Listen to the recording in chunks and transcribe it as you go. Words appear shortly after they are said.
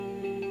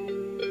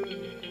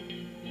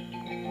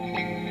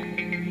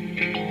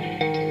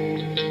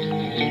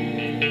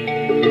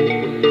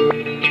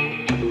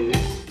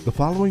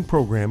following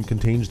program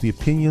contains the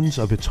opinions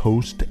of its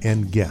host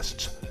and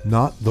guests,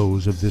 not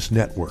those of this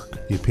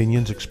network. The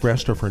opinions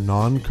expressed are for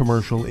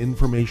non-commercial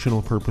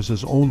informational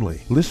purposes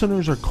only.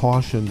 Listeners are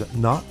cautioned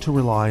not to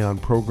rely on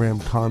program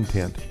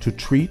content to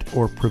treat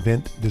or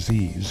prevent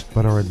disease,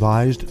 but are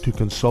advised to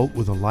consult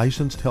with a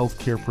licensed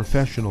healthcare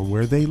professional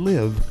where they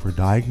live for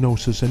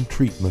diagnosis and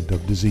treatment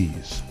of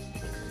disease.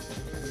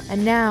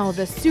 And now,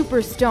 the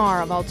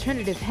superstar of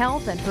alternative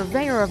health and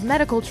purveyor of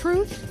medical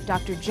truth,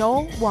 Dr.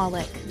 Joel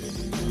Wallach.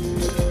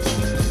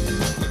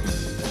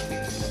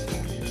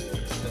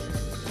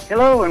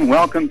 Hello and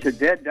welcome to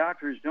Dead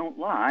Doctors Don't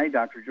Lie.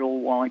 Dr.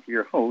 Joel Wallach,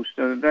 your host,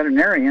 a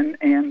veterinarian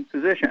and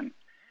physician.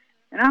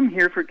 And I'm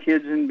here for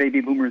kids and baby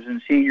boomers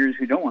and seniors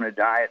who don't want to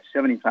die at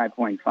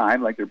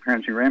 75.5 like their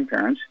parents and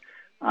grandparents.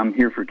 I'm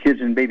here for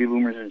kids and baby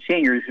boomers and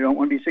seniors who don't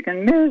want to be sick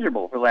and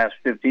miserable for the last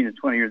 15 to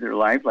 20 years of their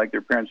life like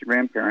their parents and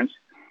grandparents.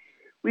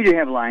 We do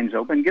have lines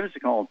open. Give us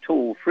a call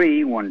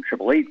toll-free,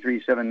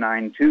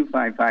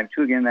 1-888-379-2552.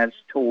 Again, that's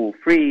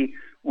toll-free,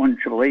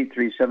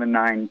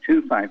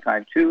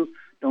 1-888-379-2552.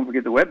 Don't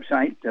forget the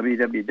website,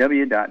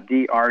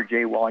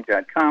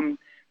 www.drjwallach.com,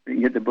 where you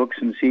can get the books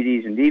and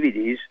CDs and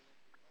DVDs.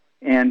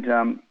 And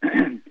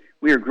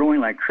we are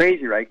growing like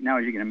crazy right now,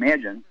 as you can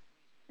imagine.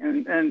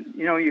 And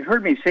you know, you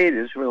heard me say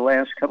this for the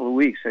last couple of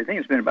weeks. I think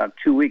it's been about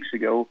 2 weeks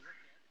ago.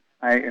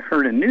 I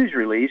heard a news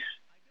release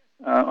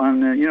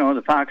on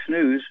the Fox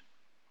News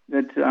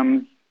that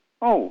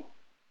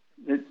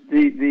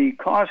the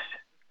cost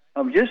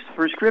of just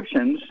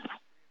prescriptions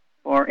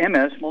for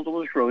MS,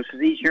 multiple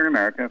sclerosis, each year in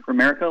America, for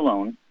America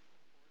alone,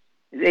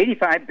 is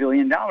 $85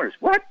 billion.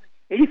 What?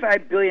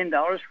 $85 billion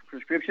for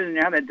prescriptions?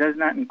 Now that does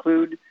not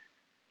include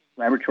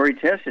laboratory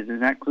tests. It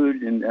does not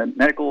include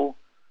medical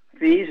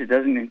fees. It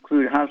doesn't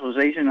include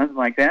hospitalization, nothing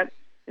like that.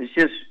 It's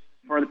just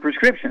for the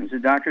prescriptions the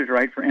doctors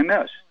write for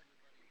MS,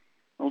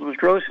 multiple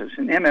sclerosis.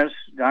 And MS,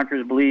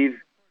 doctors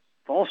believe,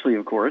 falsely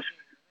of course,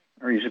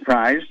 are you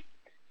surprised?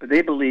 But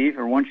they believe,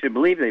 or want you to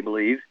believe they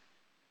believe,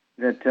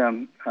 that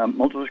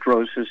multiple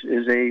sclerosis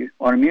is a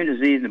autoimmune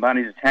disease. The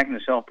body's attacking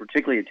itself,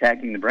 particularly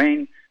attacking the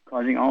brain,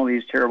 causing all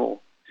these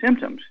terrible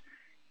symptoms.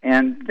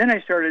 And then I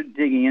started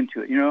digging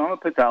into it. You know, I'm a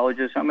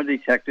pathologist. I'm a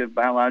detective,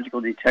 biological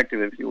detective,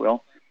 if you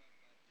will.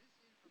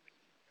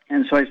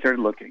 And so I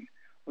started looking.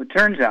 Well, it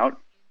turns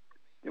out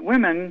that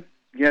women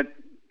get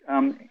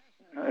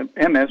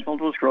MS,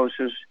 multiple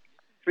sclerosis,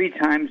 3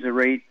 times the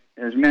rate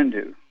as men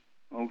do.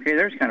 Okay,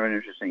 there's kind of an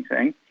interesting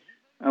thing.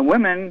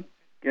 Women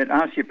get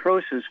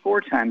osteoporosis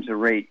 4 times the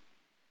rate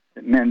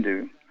that men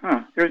do.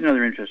 There's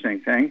another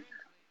interesting thing.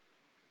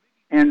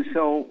 And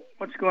so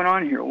what's going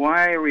on here?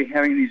 Why are we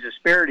having these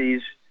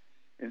disparities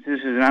if this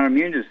is an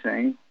autoimmune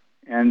thing?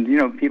 And, you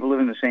know, people live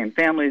in the same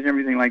families and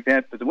everything like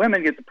that, but the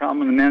women get the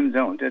problem and the men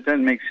don't. That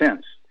doesn't make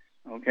sense,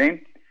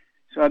 okay?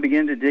 So I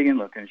began to dig and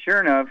look, and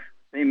sure enough,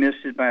 they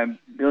missed it by 1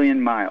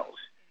 billion miles.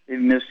 They've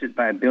missed it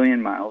by 1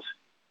 billion miles.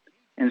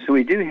 And so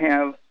we do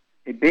have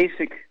a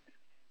basic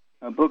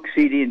book,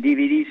 CD, and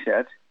DVD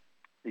set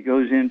that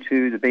goes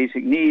into the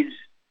basic needs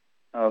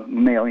of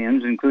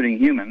mammalians, including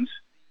humans,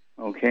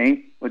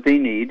 okay, what they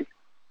need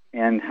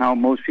and how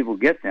most people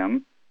get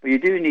them. But you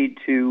do need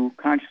to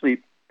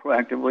consciously,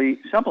 proactively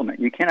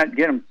supplement. You cannot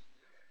get them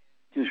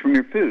just from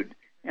your food.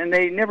 And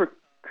they never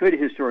could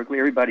historically,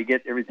 everybody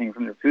get everything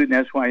from their food, and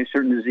that's why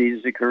certain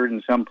diseases occurred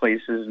in some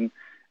places and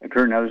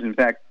occur in others. In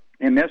fact,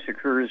 MS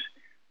occurs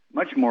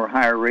much more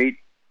higher rate,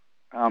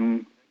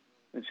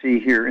 let's see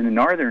here, in the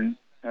northern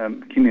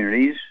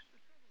communities,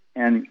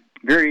 and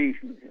very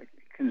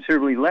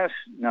considerably less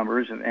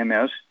numbers of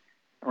MS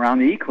around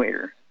the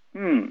equator.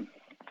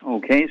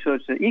 Okay, so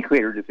it's the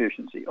equator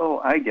deficiency.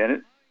 Oh, I get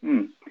it.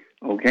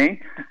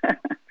 Okay.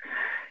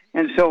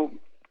 And so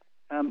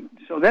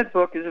that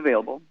book is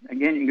available.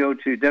 Again, you can go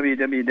to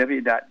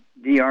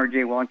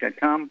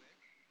www.drjwallach.com.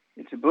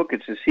 It's a book,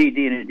 it's a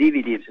CD, and a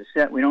DVD. It's a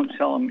set. We don't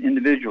sell them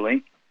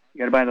individually. You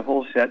got to buy the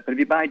whole set. But if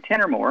you buy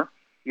 10 or more,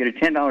 you get a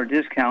 $10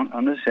 discount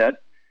on the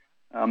set.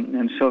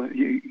 And so,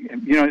 you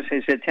know,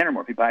 say 10 or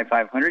more. If you buy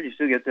 500, you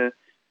still get the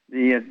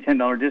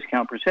 $10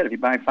 discount per set. If you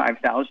buy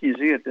 5,000, you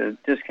still get the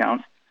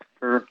discount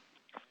per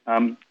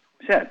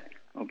set.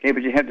 Okay,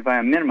 but you have to buy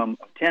a minimum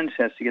of 10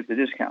 sets to get the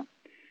discount.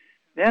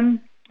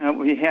 Then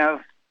we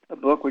have a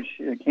book which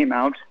came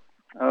out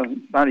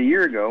about a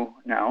year ago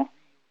now.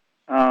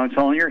 It's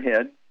All in Your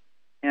Head.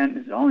 And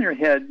It's All in Your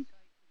Head.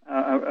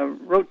 I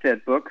wrote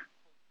that book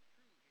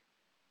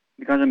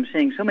because I'm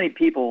seeing so many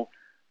people,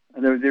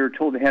 they were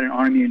told they had an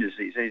autoimmune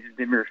disease.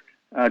 They were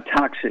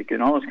toxic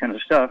and all this kind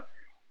of stuff.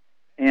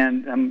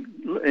 And I'm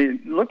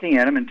looking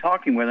at them and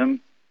talking with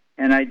them,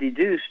 and I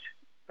deduced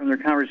from their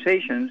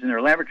conversations and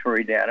their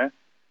laboratory data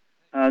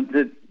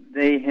that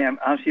they have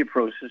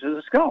osteoporosis of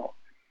the skull.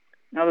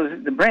 Now,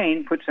 the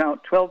brain puts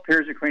out 12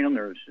 pairs of cranial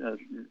nerves,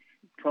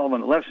 12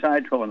 on the left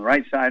side, 12 on the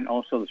right side, and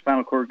also the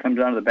spinal cord comes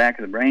out of the back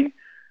of the brain.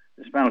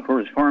 The spinal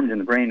cord is formed in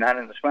the brain, not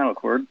in the spinal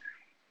cord.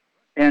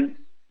 And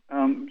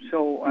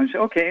so I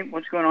said, okay,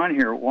 what's going on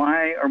here?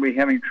 Why are we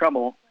having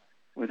trouble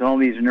with all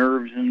these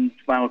nerves and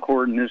spinal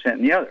cord and this, that,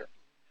 and the other?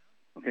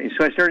 Okay,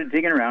 so I started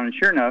digging around, and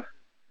sure enough,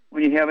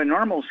 when you have a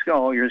normal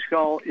skull, your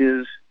skull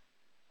is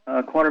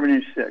a quarter of an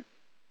inch thick.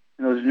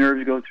 And those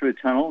nerves go through a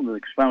tunnel, the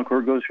spinal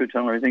cord goes through a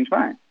tunnel, everything's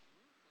fine.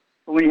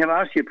 But when you have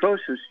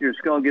osteoporosis, your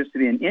skull gets to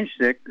be an inch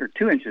thick or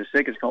 2 inches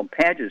thick. It's called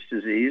Paget's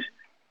disease,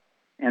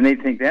 and they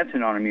think that's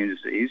an autoimmune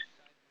disease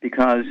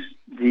because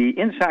the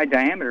inside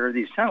diameter of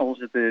these tunnels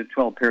that the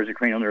 12 pairs of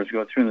cranial nerves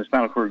go through and the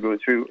spinal cord go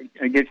through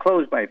get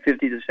closed by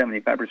 50 to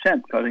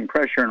 75%, causing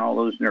pressure on all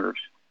those nerves.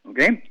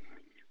 Okay?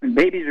 When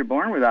babies are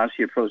born with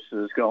osteoporosis of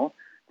the skull,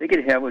 they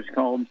could have what's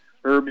called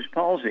Erb's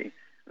palsy.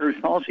 Erb's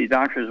palsy,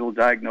 doctors will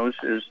diagnose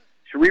as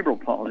cerebral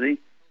palsy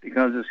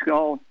because the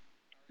skull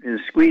is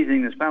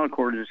squeezing the spinal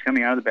cord as it's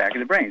coming out of the back of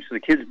the brain. So the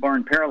kid's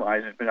born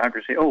paralyzed, and the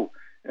doctors say,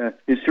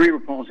 it's cerebral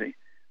palsy.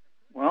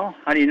 Well,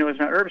 how do you know it's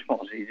not Erb's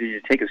palsy? Did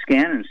you take a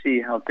scan and see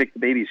how thick the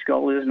baby's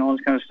skull is and all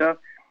this kind of stuff?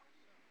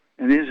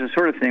 And this is the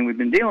sort of thing we've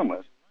been dealing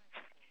with.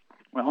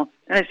 Well,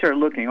 then I started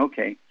looking,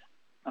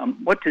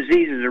 what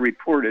diseases are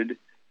reported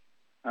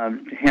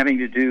having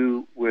to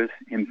do with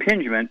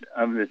impingement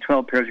of the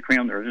 12 pairs of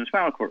cranial nerves in the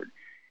spinal cord?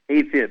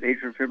 AFib,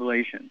 atrial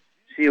fibrillation,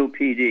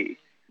 COPD,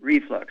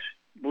 reflux,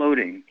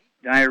 bloating,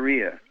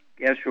 diarrhea,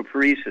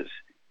 gastroparesis,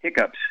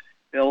 hiccups,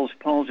 Bell's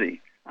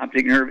palsy,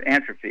 optic nerve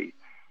atrophy,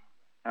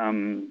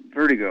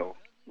 vertigo,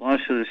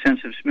 loss of the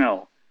sense of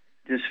smell,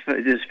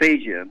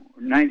 dysphagia,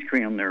 ninth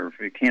cranial nerve,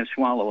 you can't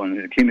swallow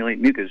and accumulate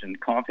mucus and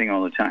coughing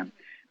all the time,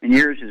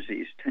 Meniere's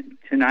disease,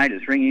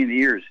 tinnitus, ringing in the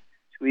ears,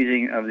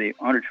 squeezing of the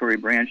auditory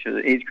branch of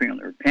the eighth cranial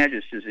nerve,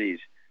 Paget's disease,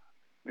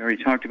 we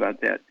already talked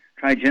about that,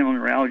 trigeminal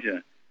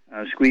neuralgia,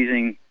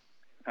 squeezing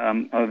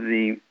of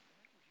the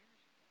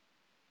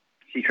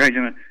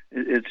trigeminal,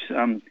 it's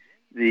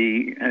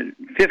the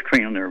fifth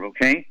cranial nerve,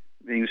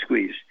 being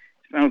squeezed.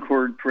 Spinal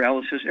cord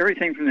paralysis,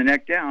 everything from the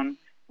neck down.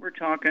 We're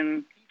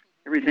talking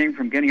everything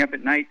from getting up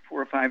at night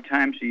 4 or 5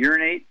 times to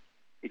urinate.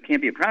 It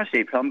can't be a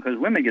prostate problem because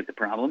women get the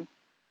problem,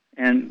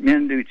 and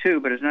men do too,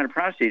 but it's not a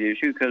prostate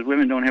issue because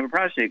women don't have a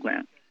prostate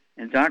gland.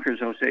 And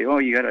doctors will say,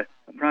 you got a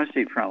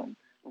prostate problem.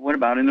 But what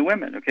about in the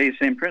women?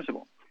 Same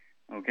principle.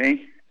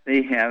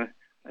 They have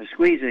a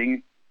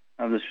squeezing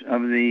of the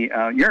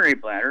urinary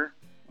bladder,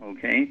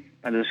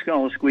 by the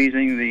skull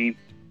squeezing the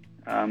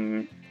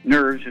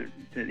nerves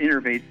that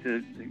innervate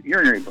the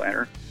urinary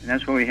bladder, and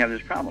that's why we have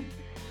this problem.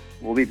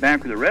 We'll be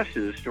back with the rest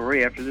of the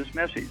story after this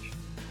message.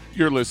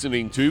 You're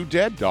listening to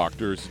Dead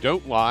Doctors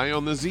Don't Lie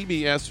on the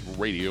ZBS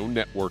Radio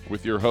Network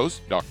with your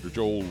host, Dr.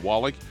 Joel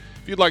Wallach.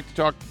 If you'd like to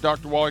talk to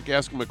Dr. Wallach,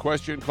 ask him a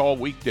question, call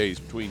weekdays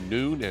between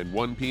noon and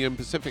 1 p.m.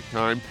 Pacific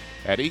Time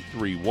at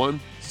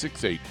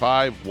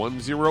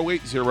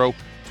 831-685-1080,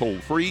 toll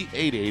free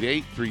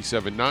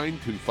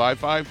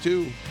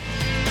 888-379-2552.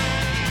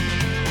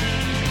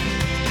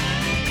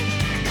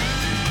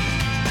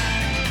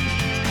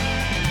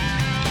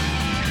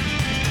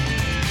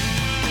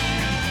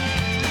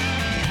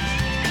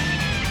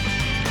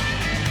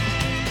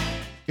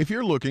 If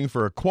you're looking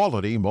for a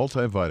quality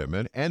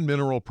multivitamin and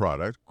mineral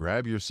product,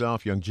 grab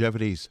yourself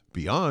Youngevity's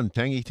Beyond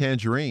Tangy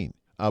Tangerine,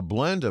 a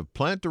blend of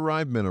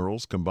plant-derived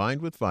minerals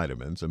combined with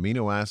vitamins,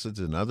 amino acids,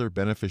 and other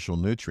beneficial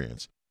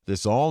nutrients.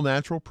 This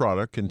all-natural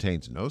product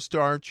contains no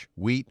starch,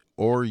 wheat,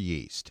 or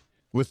yeast,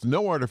 with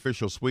no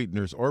artificial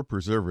sweeteners or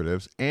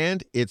preservatives,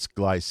 and it's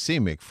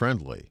glycemic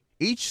friendly.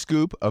 Each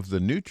scoop of the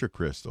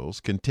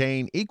NutriCrystals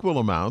contain equal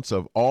amounts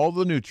of all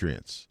the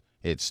nutrients.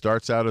 It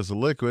starts out as a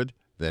liquid,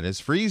 then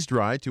is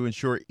freeze-dried to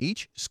ensure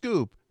each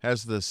scoop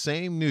has the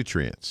same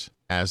nutrients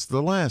as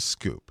the last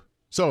scoop.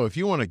 So if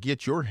you want to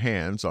get your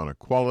hands on a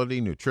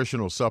quality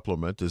nutritional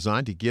supplement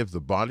designed to give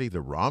the body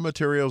the raw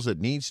materials it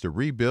needs to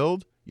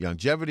rebuild,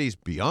 Youngevity's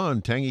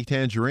Beyond Tangy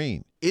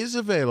Tangerine is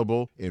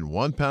available in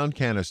 1-pound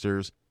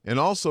canisters and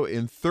also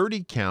in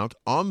 30-count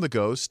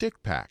on-the-go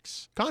stick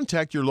packs.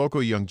 Contact your local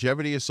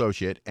Youngevity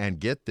associate and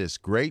get this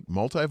great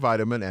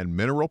multivitamin and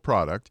mineral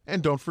product.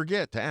 And don't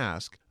forget to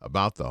ask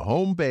about the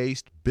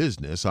home-based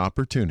business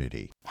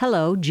opportunity.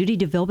 Hello, Judy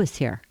DeVilbus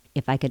here.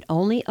 If I could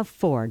only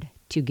afford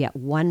to get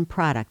one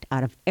product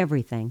out of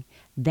everything,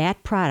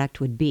 that product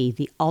would be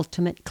the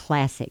Ultimate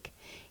Classic.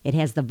 It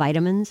has the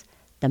vitamins,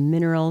 the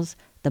minerals,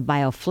 the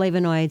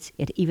bioflavonoids.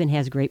 It even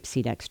has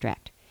grapeseed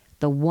extract.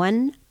 The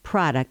one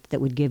product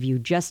that would give you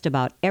just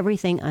about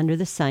everything under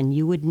the sun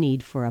you would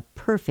need for a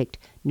perfect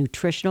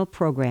nutritional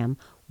program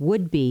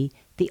would be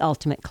the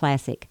Ultimate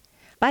Classic.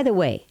 By the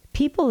way,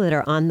 people that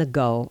are on the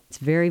go, it's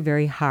very,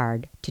 very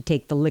hard to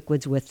take the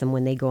liquids with them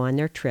when they go on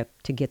their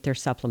trip to get their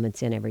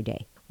supplements in every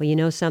day. Well, you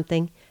know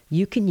something?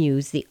 You can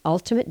use the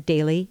Ultimate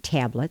Daily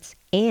Tablets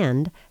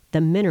and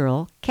the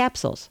Mineral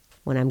Capsules.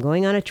 When I'm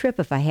going on a trip,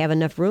 if I have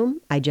enough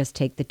room, I just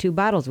take the 2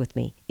 bottles with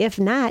me. If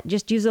not,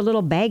 just use a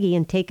little baggie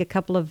and take a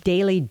couple of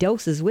daily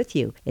doses with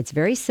you. It's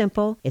very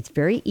simple. It's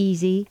very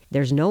easy.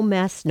 There's no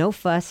mess, no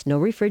fuss, no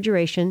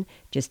refrigeration.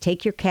 Just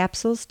take your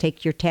capsules,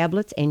 take your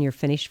tablets, and you're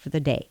finished for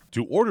the day.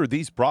 To order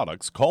these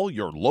products, call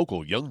your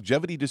local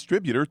Youngevity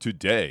distributor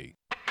today.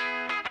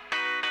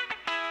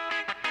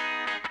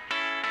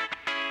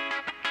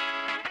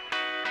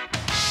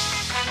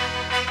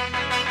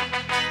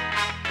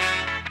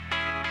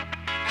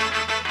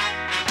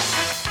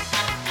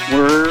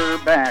 We're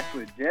back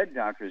with Dead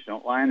Doctors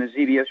Don't Lie on the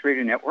ZBS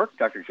Radio Network.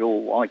 Dr.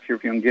 Joel Wallach here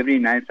for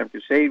Youngevity, 95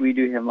 Crusade. We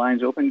do have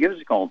lines open. Give us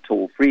a call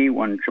toll-free,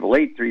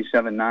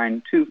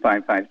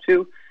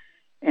 1-888-379-2552.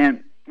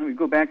 And let me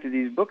go back to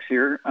these books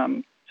here.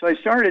 So I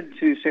started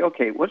to say,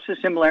 okay, what's the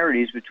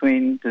similarities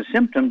between the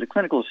symptoms, the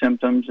clinical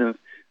symptoms of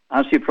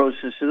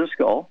osteoporosis of the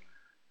skull,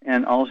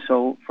 and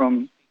also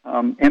from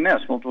MS,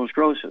 multiple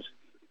sclerosis?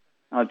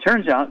 It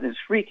turns out it's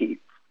freaky.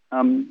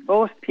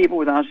 Both people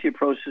with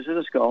osteoporosis of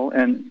the skull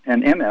and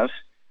MS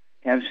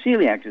have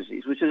celiac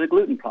disease, which is a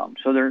gluten problem.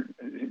 So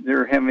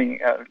they're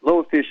having low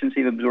efficiency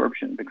of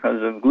absorption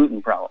because of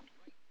gluten problem.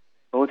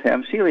 Both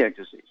have celiac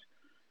disease.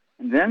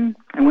 And then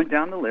I went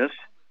down the list,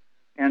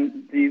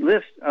 and the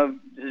list of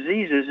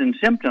diseases and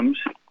symptoms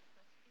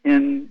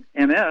in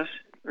MS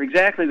are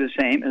exactly the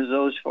same as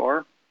those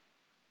for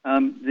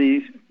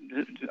the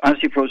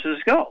osteoporosis of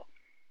the skull.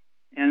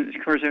 And,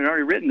 of course, I've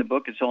already written the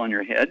book, It's All in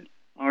Your Head.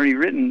 I've already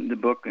written the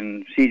book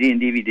in CD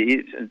and DVD,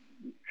 It's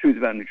Truth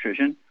About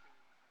Nutrition.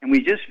 And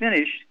we just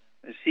finished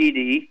a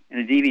CD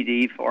and a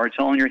DVD for It's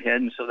All in Your Head,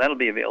 and so that'll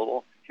be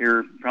available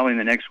here probably in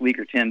the next week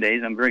or 10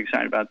 days. I'm very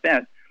excited about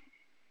that.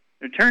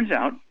 It turns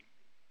out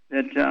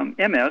that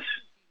MS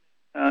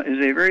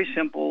is a very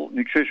simple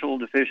nutritional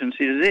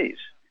deficiency disease.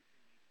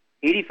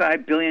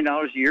 $85 billion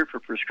a year for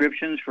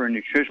prescriptions for a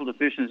nutritional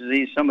deficiency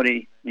disease.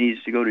 Somebody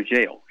needs to go to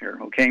jail here,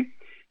 okay?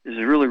 This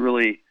is really,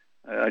 really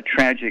a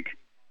tragic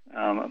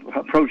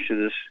approach to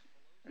this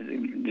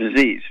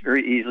disease,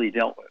 very easily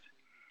dealt with.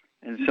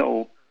 And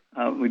so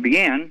we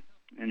began,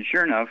 and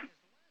sure enough,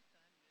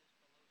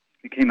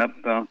 we came up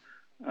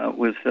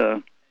with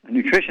a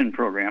nutrition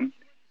program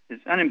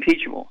that's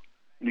unimpeachable.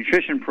 A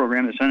nutrition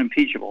program that's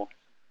unimpeachable,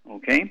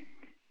 okay?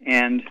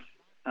 And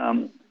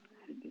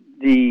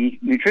the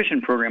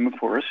nutrition program, of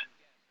course,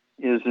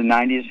 is the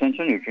 90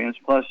 essential nutrients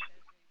plus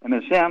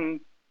MSM,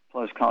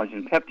 plus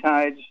collagen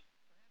peptides,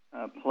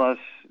 plus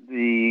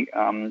the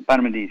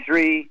vitamin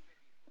D3,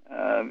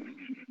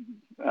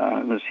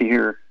 let's see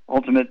here,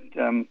 Ultimate,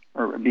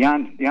 or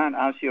Beyond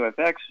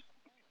OsteoFX.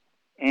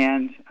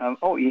 And,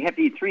 you have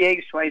to eat 3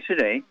 eggs twice a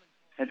day. You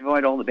have to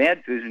avoid all the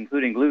bad foods,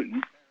 including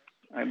gluten.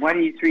 Why do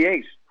you eat 3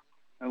 eggs?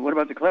 What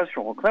about the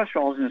cholesterol? Well,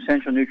 cholesterol is an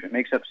essential nutrient. It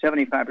makes up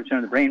 75%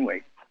 of the brain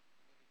weight.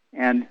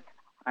 And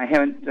I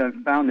haven't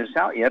found this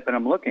out yet, but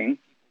I'm looking.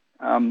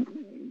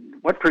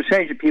 What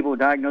percentage of people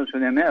diagnosed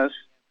with MS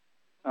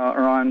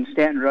are on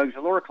statin drugs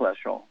to lower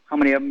cholesterol? How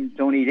many of them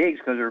don't eat eggs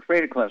because they're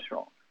afraid of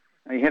cholesterol?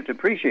 Now, you have to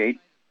appreciate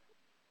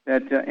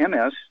that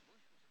MS,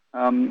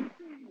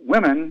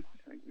 women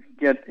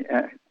get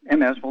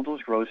MS, multiple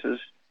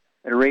sclerosis,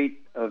 at a rate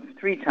of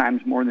 3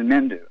 times more than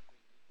men do.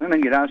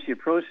 Women get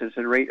osteoporosis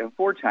at a rate of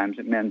 4 times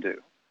that men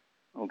do.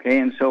 Okay,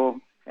 and so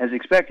as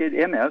expected,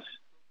 MS,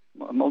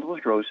 multiple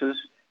sclerosis,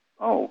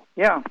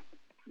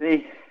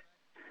 they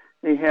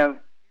have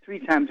 3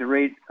 times the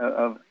rate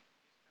of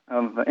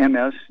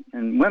MS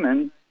in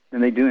women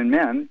than they do in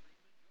men.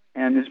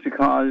 And it's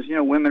because,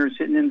 women are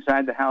sitting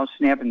inside the house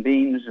snapping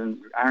beans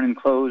and ironing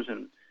clothes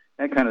and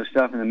that kind of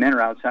stuff, and the men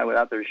are outside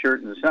without their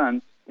shirt in the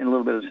sun, in a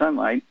little bit of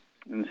sunlight,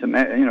 and some,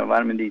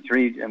 vitamin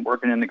D3, and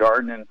working in the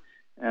garden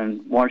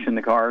and washing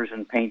the cars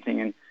and painting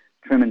and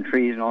trimming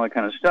trees and all that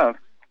kind of stuff.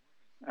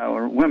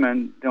 Or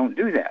women don't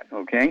do that,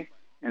 okay?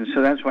 And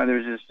so that's why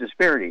there's this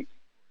disparity.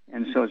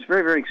 And so it's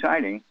very, very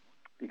exciting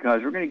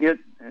because we're going to get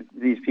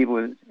these people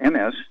with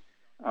MS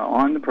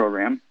on the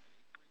program,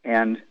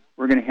 and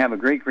we're going to have a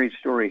great, great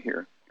story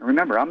here. And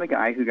remember, I'm the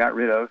guy who got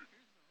rid of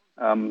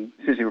cystic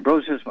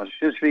fibrosis, muscular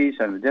dystrophy,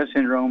 sudden death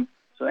syndrome.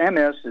 So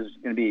MS is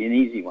going to be an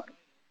easy one.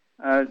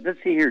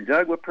 Let's see here.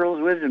 Doug, what pearls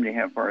of wisdom do you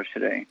have for us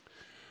today?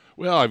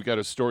 Well, I've got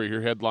a story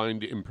here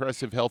headlined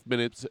Impressive Health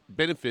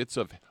Benefits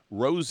of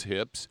Rose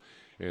Hips.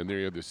 And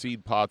there are the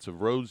seed pods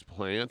of rose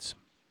plants.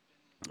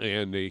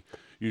 And they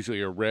usually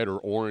are red or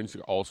orange.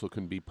 They also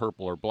can be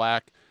purple or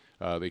black.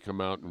 They come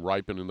out and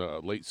ripen in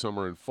the late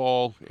summer and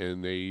fall,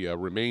 and they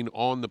remain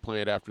on the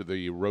plant after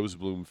the rose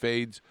bloom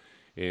fades.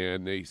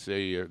 And they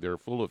say they're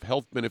full of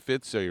health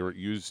benefits. They are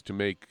used to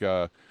make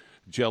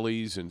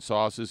jellies and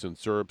sauces and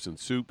syrups and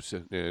soups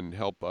and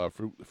help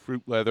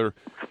fruit leather.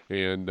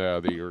 And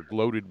they are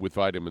loaded with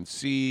vitamin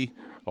C,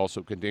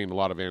 also contain a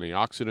lot of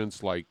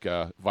antioxidants like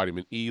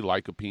vitamin E,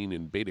 lycopene,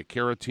 and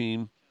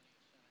beta-carotene.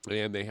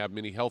 And they have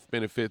many health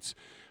benefits,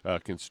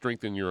 can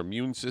strengthen your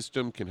immune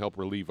system, can help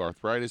relieve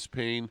arthritis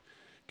pain,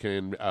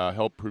 can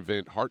help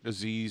prevent heart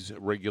disease,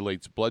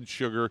 regulates blood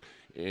sugar,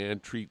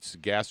 and treats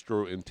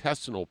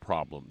gastrointestinal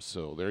problems.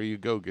 So there you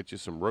go. Get you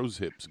some rose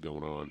hips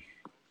going on.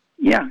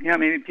 Yeah,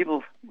 maybe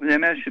people with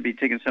MS should be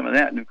taking some of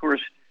that. And, of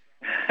course,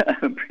 I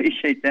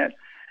appreciate that.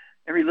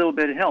 Every little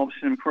bit helps.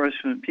 And, of course,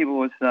 when people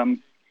with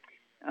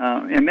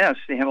MS,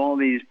 they have all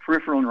these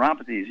peripheral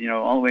neuropathies,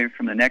 all the way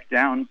from the neck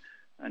down,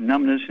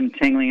 numbness and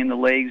tingling in the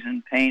legs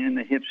and pain in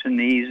the hips and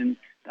knees. And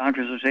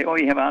doctors will say,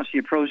 you have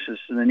osteoporosis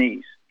in the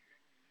knees.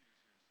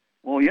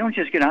 Well, you don't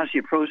just get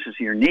osteoporosis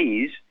in your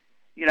knees.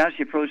 You get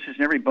osteoporosis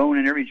in every bone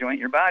and every joint in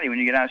your body when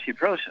you get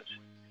osteoporosis.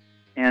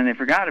 And they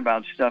forgot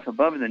about stuff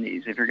above the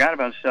knees. They forgot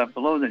about stuff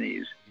below the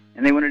knees.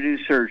 And they want to do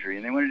surgery,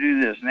 and they want to do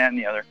this and that and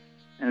the other.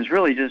 And it's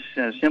really just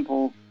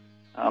simple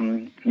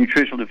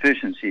nutritional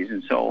deficiencies.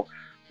 And so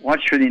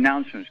watch for the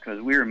announcements, because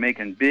we are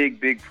making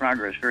big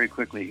progress very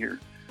quickly here.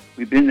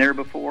 We've been there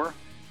before,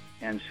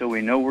 and so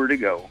we know where to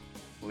go.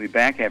 We'll be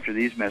back after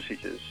these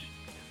messages.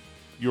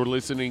 You're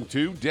listening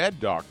to Dead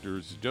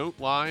Doctors Don't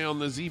Lie on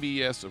the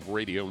ZBS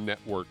Radio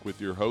Network with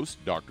your host,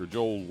 Dr.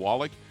 Joel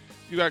Wallach.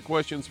 If you got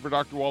questions for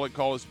Dr. Wallach,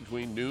 call us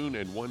between noon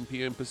and 1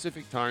 p.m.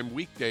 Pacific Time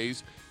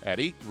weekdays at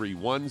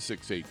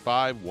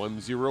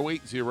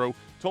 831-685-1080,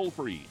 toll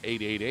free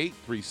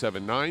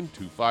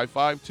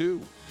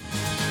 888-379-2552.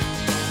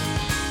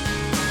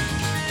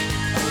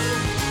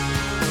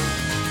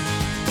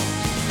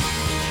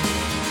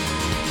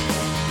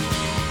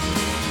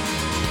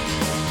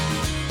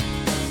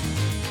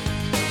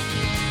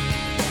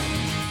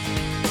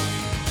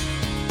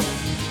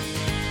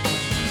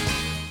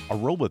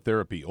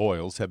 Aromatherapy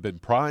oils have been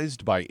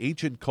prized by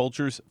ancient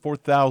cultures for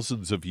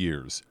thousands of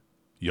years.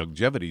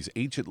 Youngevity's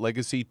ancient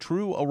legacy,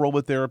 True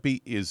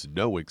Aromatherapy, is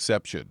no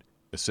exception.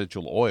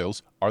 Essential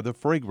oils are the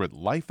fragrant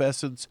life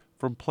essence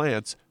from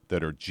plants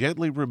that are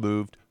gently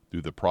removed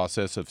through the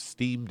process of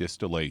steam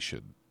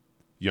distillation.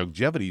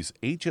 Youngevity's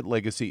ancient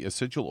legacy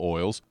essential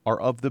oils are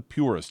of the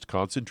purest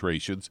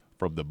concentrations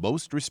from the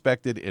most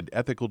respected and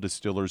ethical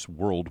distillers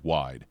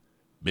worldwide.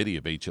 Many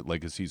of Ancient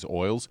Legacy's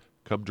oils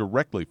come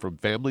directly from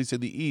families in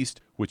the East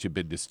which have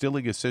been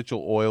distilling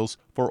essential oils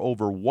for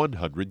over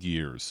 100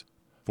 years.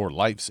 For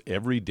life's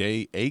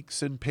everyday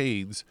aches and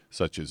pains,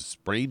 such as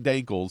sprained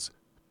ankles,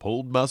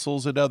 pulled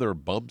muscles, and other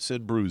bumps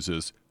and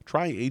bruises,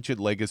 try Ancient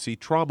Legacy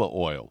Trauma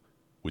Oil,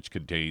 which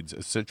contains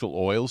essential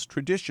oils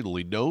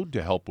traditionally known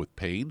to help with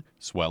pain,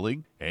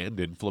 swelling, and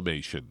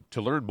inflammation.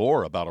 To learn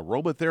more about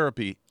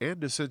aromatherapy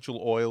and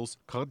essential oils,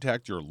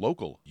 contact your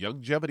local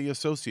Youngevity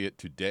associate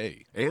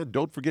today. And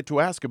don't forget to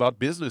ask about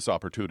business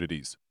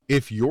opportunities.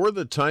 If you're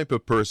the type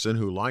of person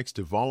who likes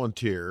to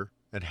volunteer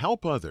and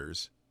help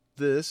others,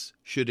 this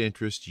should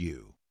interest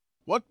you.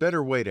 What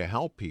better way to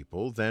help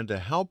people than to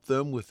help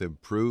them with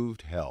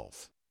improved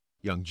health?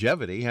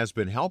 Youngevity has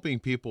been helping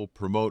people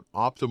promote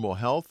optimal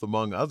health,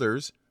 among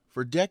others,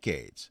 for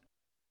decades.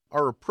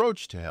 Our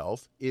approach to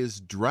health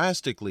is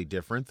drastically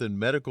different than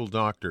medical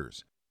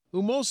doctors,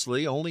 who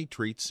mostly only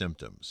treat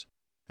symptoms.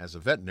 As a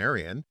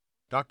veterinarian,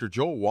 Dr.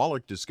 Joel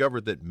Wallach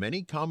discovered that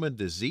many common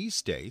disease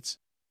states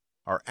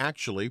are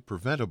actually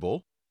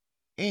preventable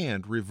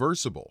and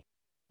reversible.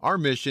 Our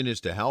mission is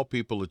to help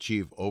people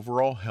achieve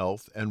overall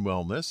health and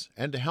wellness,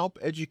 and to help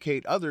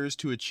educate others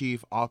to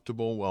achieve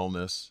optimal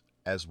wellness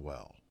as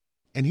well.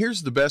 And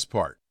here's the best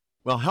part.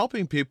 While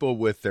helping people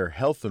with their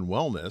health and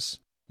wellness,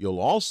 you'll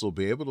also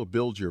be able to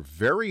build your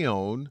very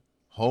own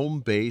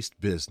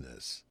home-based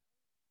business.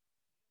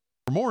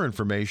 For more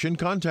information,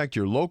 contact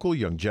your local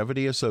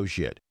Youngevity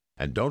associate.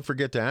 And don't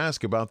forget to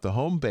ask about the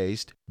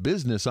home-based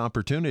business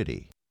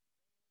opportunity.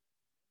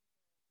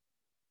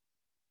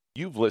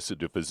 You've listened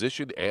to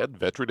physician and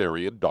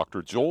veterinarian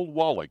Dr. Joel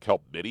Wallach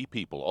help many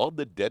people on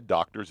the Dead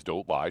Doctors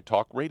Don't Lie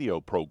talk radio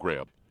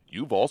program.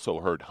 You've also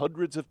heard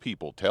hundreds of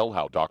people tell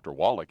how Dr.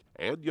 Wallach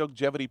and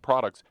Youngevity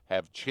products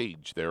have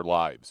changed their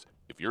lives.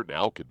 If you're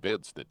now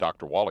convinced that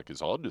Dr. Wallach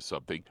is onto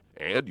something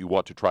and you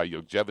want to try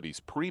Youngevity's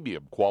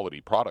premium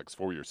quality products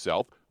for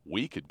yourself,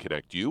 we can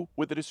connect you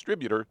with a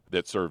distributor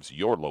that serves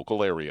your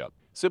local area.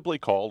 Simply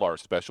call our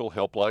special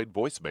helpline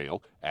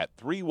voicemail at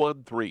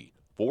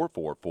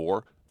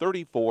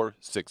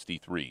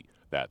 313-444-3463.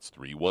 That's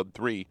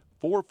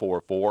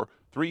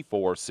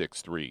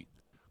 313-444-3463.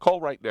 Call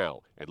right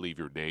now and leave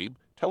your name,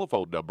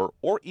 telephone number,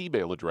 or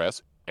email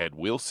address, and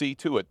we'll see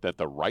to it that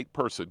the right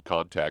person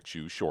contacts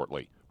you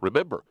shortly.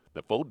 Remember,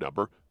 the phone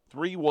number,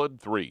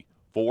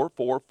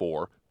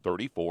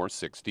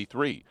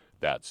 313-444-3463.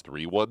 That's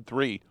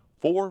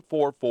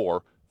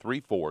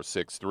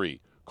 313-444-3463.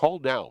 Call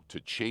now to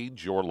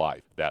change your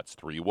life. That's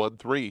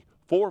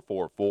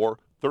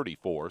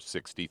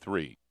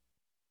 313-444-3463.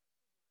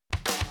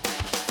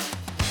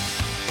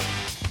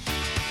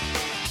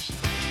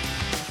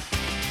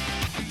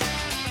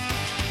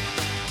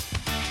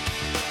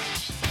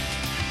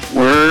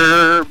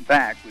 We're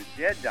back with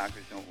Dead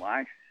Doctors Don't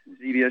Lie,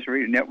 ZBS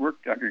Radio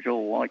Network. Dr.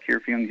 Joel Wallach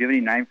here for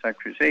Youngevity, 9-5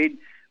 Crusade.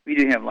 We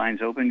do have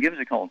lines open. Give us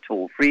a call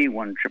toll-free,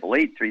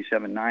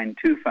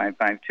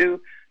 1-888-379-2552.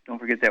 Don't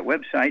forget that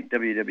website,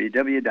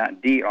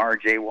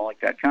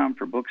 www.drjwallach.com,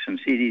 for books and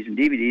CDs and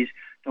DVDs.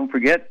 Don't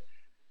forget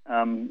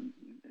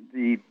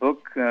the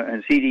book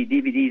and CD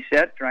DVD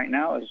set right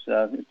now is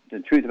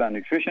The Truth About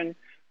Nutrition.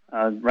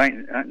 Right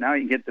now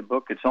you can get the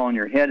book. It's all in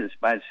your head. It's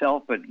by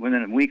itself, but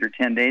within a week or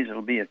 10 days,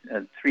 it'll be a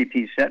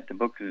three-piece set, the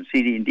book, and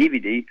CD, and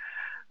DVD.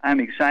 I'm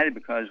excited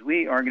because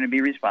we are going to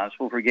be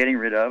responsible for getting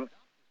rid of,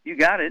 you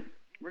got it,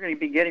 we're going to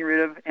be getting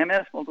rid of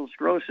MS, multiple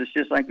sclerosis,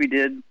 just like we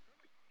did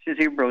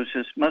cystic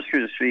fibrosis,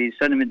 muscular dystrophy,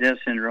 sudden death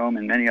syndrome,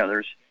 and many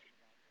others.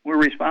 We're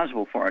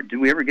responsible for it. Did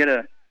we ever get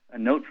a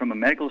note from a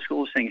medical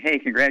school saying, hey,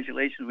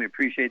 congratulations, we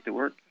appreciate the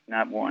work?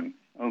 Not one.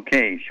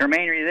 Okay.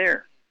 Charmaine, are you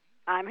there?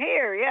 I'm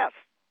here, yes.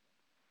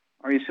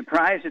 Are you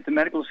surprised at the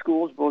medical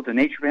schools, both the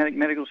naturopathic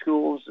medical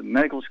schools, the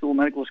medical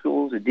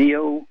schools, the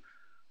DO,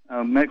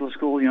 medical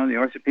school, the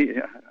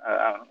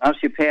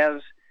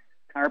osteopaths,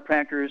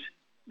 chiropractors.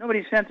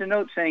 Nobody sent a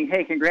note saying,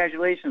 hey,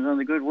 congratulations on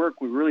the good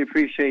work. We really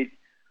appreciate,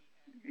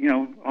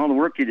 all the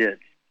work you did.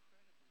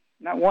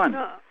 Not one.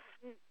 No,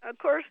 of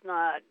course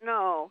not.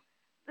 No.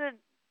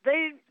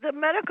 The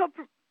medical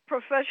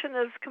profession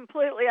is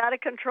completely out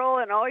of control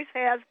and always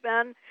has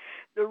been.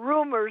 The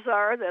rumors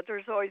are that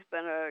there's always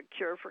been a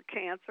cure for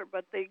cancer,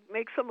 but they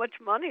make so much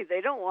money,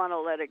 they don't want to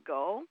let it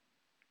go,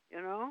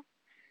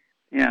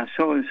 Yeah,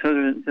 so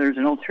there's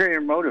an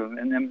ulterior motive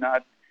in them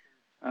not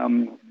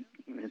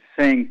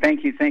saying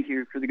thank you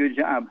for the good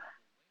job.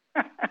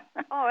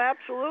 Oh,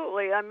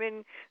 absolutely. I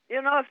mean,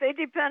 if they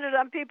depended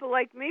on people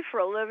like me for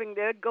a living,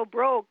 they'd go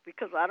broke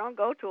because I don't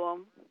go to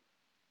them.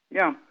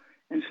 Yeah,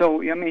 and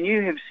so,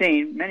 you have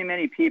seen many,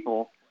 many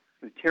people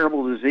with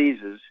terrible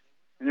diseases,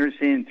 and they're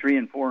seeing 3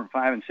 and 4 and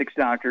 5 and 6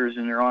 doctors,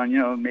 and they're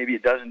on, maybe a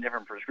dozen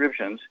different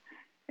prescriptions.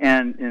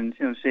 And in,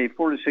 say,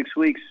 4 to 6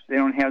 weeks, they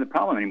don't have the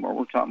problem anymore.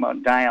 We're talking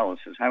about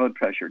dialysis, high blood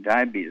pressure,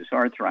 diabetes,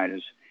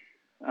 arthritis,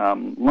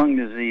 lung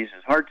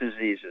diseases, heart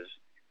diseases,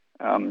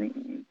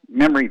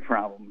 memory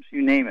problems,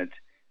 you name it,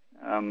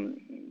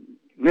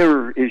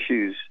 liver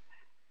issues.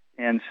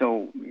 And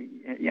so,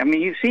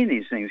 you've seen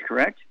these things,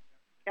 correct?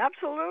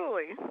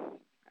 Absolutely.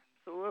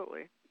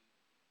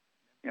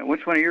 Yeah,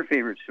 what's one of your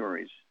favorite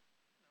stories?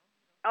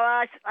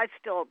 Oh, I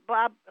still,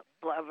 Bob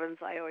Blevins,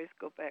 I always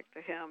go back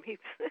to him. He's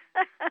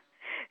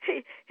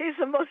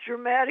the most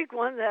dramatic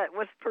one that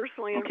was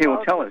personally involved. Okay,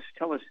 well, tell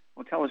us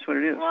what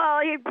it is.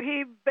 Well, he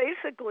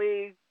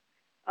basically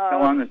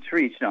fell on the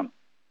tree stump.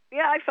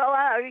 Yeah, I fell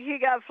out. He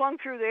got flung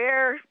through the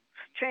air,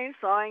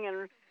 chainsawing,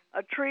 and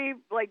a tree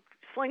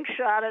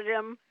slingshotted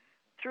him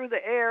through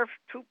the air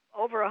to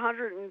over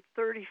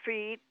 130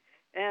 feet,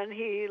 and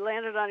he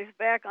landed on his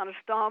back on a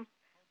stump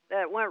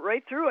that went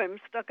right through him,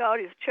 stuck out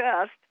his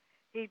chest.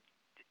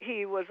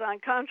 He was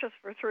unconscious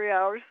for 3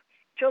 hours,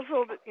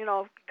 chiseled,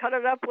 cut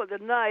it up with a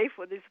knife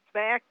with his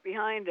back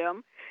behind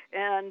him,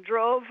 and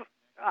drove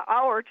an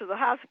hour to the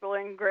hospital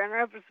in Grand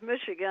Rapids,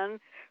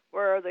 Michigan,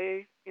 where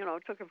they,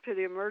 took him to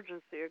the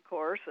emergency, of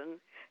course, and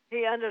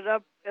he ended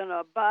up in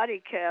a body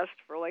cast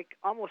for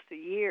almost a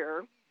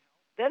year.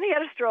 Then he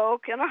had a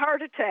stroke and a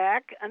heart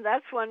attack, and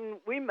that's when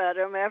we met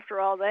him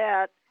after all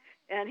that.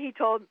 And he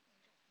told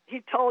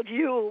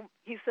you,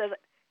 he said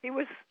he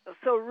was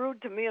so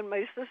rude to me and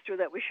my sister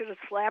that we should have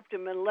slapped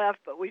him and left,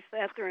 but we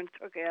sat there and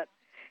took it,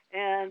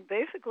 and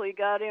basically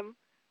got him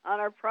on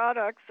our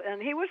products.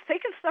 And he was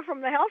taking stuff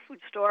from the health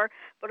food store,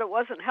 but it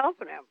wasn't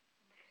helping him.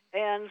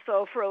 And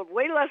so for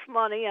way less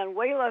money and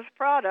way less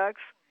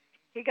products,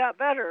 he got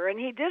better. And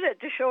he did it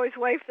to show his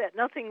wife that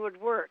nothing would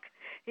work.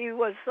 He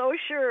was so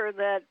sure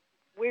that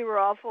we were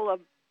all full of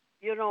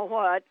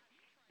you-know-what,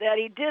 that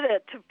he did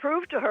it to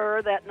prove to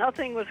her that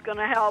nothing was going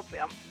to help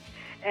him.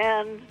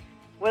 And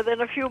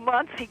within a few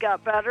months, he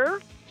got better,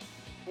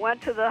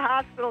 went to the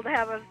hospital to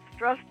have a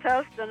stress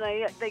test, and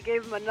they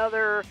gave him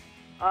another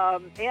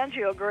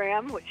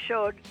angiogram, which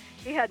showed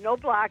he had no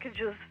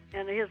blockages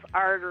in his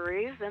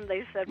arteries, and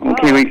they said, well,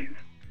 okay,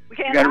 we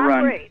can't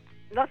operate.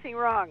 Nothing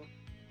wrong.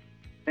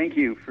 Thank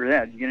you for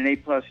that. You get an A+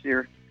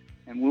 here,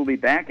 and we'll be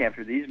back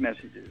after these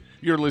messages.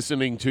 You're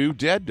listening to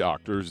Dead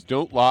Doctors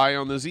Don't Lie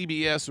on the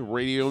ZBS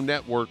Radio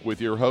Network with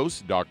your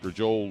host, Dr.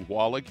 Joel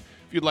Wallach.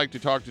 If you'd like to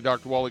talk to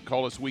Dr. Wallach,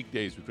 call us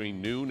weekdays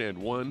between noon and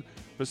 1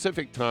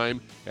 Pacific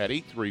Time at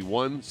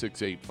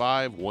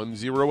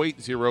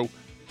 831-685-1080,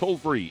 toll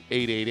free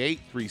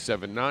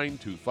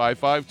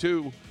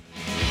 888-379-2552.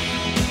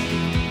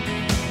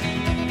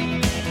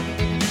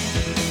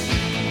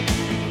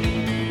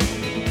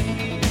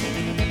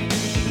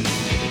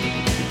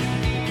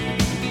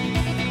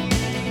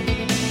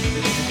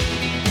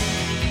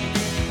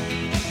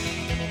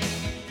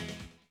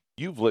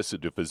 You've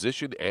listened to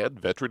physician and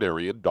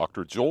veterinarian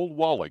Dr. Joel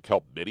Wallach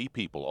help many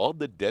people on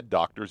the Dead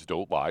Doctors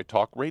Don't Lie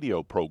talk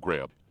radio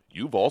program.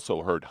 You've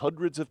also heard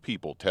hundreds of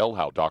people tell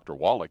how Dr.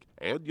 Wallach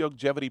and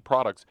Youngevity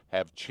products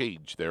have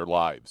changed their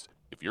lives.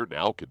 If you're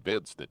now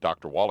convinced that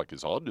Dr. Wallach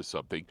is onto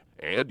something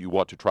and you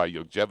want to try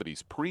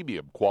Youngevity's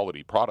premium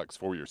quality products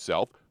for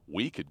yourself,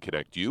 we can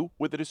connect you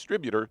with a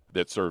distributor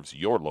that serves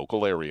your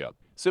local area.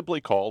 Simply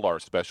call our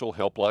special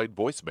helpline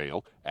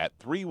voicemail at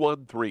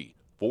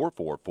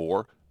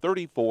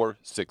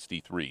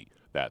 313-444-3463.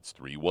 That's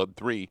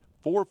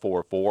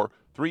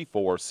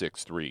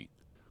 313-444-3463.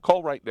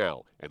 Call right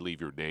now and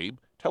leave your name,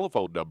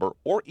 telephone number,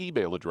 or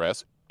email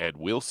address, and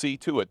we'll see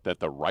to it that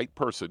the right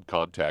person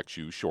contacts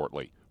you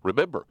shortly.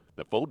 Remember,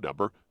 the phone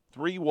number,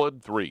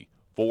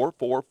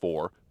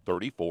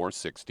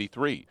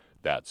 313-444-3463.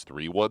 That's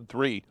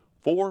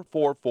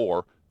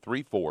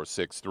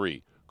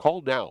 313-444-3463.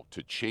 Call now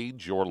to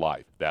change your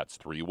life. That's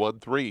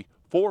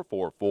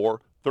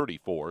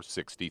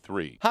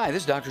 313-444-3463. Hi,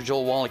 this is Dr.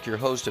 Joel Wallach, your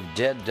host of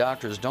Dead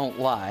Doctors Don't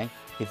Lie.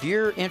 If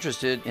you're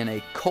interested in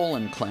a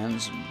colon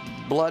cleanse,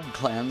 blood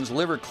cleanse,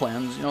 liver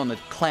cleanse, in the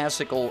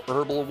classical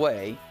herbal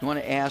way, you want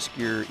to ask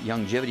your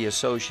Youngevity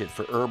associate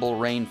for Herbal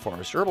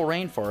Rainforest. Herbal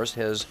Rainforest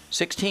has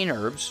 16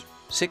 herbs,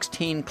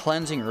 16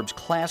 cleansing herbs,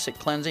 classic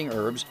cleansing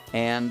herbs,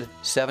 and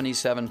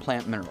 77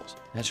 plant minerals.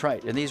 That's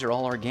right, and these are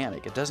all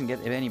organic. It doesn't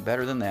get any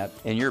better than that.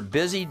 In your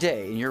busy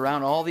day, and you're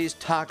around all these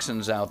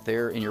toxins out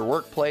there, in your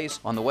workplace,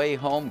 on the way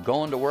home,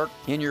 going to work,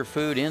 in your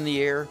food, in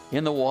the air,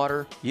 in the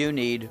water, you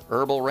need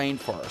Herbal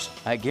Rainforest.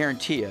 I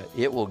guarantee you,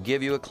 it will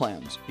give you a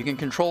cleanse. You can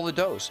control the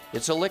dose.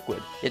 It's a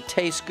liquid. It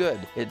tastes good.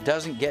 It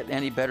doesn't get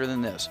any better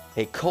than this.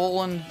 A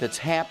colon that's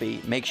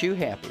happy makes you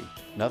happy.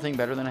 Nothing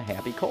better than a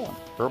happy colon.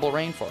 Herbal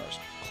Rainforest.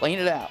 Clean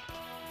it out.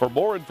 For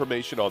more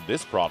information on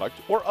this product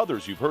or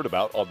others you've heard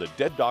about on the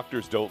Dead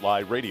Doctors Don't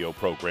Lie radio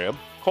program,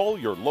 call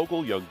your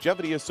local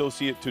Youngevity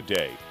associate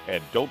today.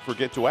 And don't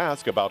forget to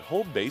ask about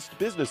home-based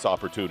business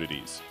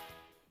opportunities.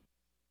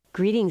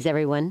 Greetings,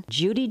 everyone.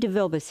 Judy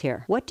DeVilbus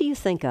here. What do you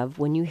think of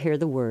when you hear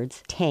the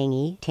words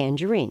tangy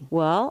tangerine?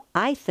 Well,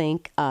 I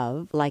think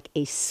of like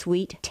a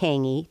sweet,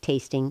 tangy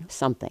tasting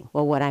something.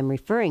 Well, what I'm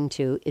referring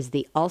to is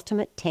the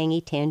Ultimate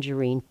Tangy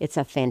Tangerine. It's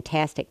a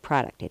fantastic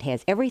product. It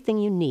has everything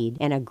you need,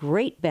 and a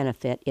great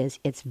benefit is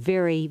it's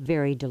very,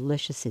 very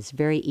delicious. It's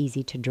very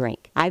easy to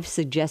drink. I've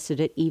suggested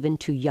it even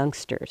to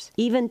youngsters.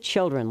 Even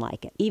children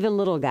like it. Even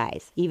little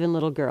guys. Even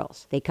little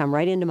girls. They come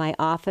right into my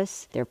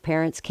office. Their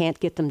parents can't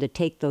get them to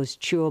take those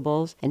chewables,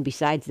 and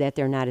besides that,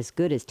 they're not as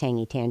good as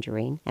Tangy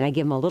Tangerine. And I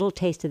give them a little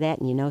taste of that,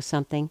 and you know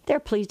something? They're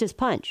pleased as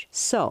punch.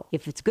 So,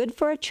 if it's good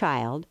for a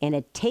child and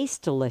it tastes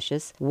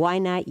delicious, why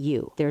not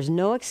you? There's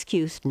no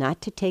excuse not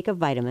to take a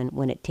vitamin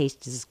when it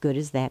tastes as good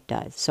as that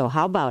does. So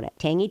how about it?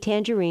 Tangy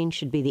Tangerine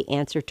should be the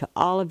answer to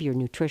all of your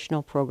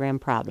nutritional program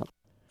problems.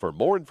 For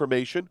more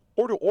information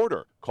or to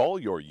order, call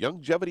your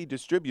Youngevity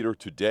distributor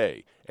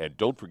today. And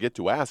don't forget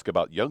to ask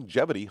about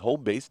Youngevity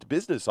home-based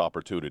business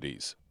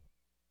opportunities.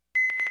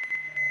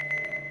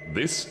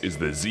 This is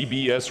the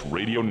ZBS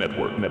Radio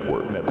Network.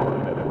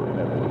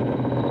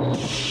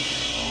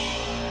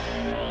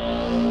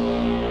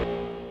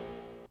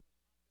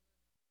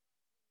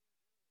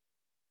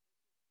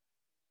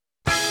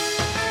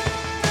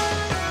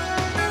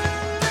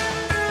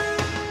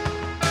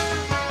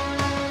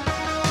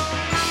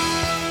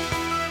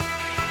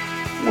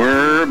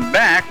 We're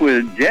back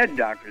with Dead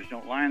Doctors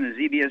Don't Lie on the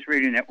ZBS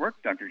Radio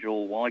Network. Dr.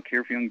 Joel Wallach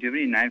here for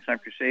Youngevity,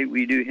 905 Crusade.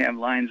 We do have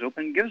lines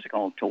open. Give us a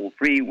call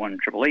toll-free,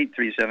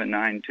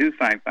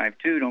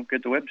 1-888-379-2552. Don't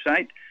forget the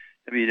website,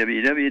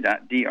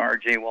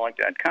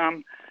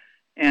 www.drjwallach.com.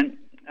 And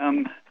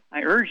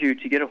I urge you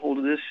to get a hold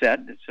of this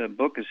set. It's a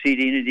book, a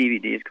CD, and a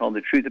DVD. It's called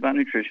The Truth About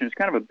Nutrition. It's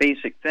kind of a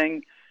basic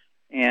thing.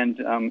 And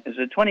it's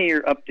a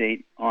 20-year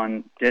update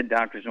on Dead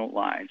Doctors Don't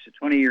Lie. It's a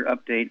 20-year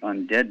update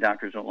on Dead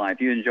Doctors Don't Lie.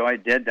 If you enjoy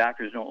Dead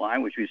Doctors Don't Lie,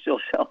 which we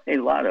still sell a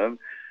lot of,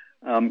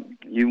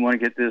 you want to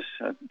get this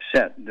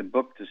set, the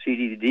book, the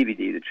CD, the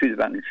DVD, The Truth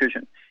About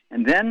Nutrition.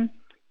 And then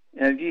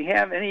if you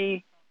have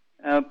any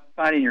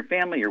body in your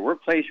family, your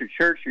workplace, your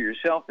church, or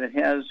yourself that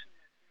has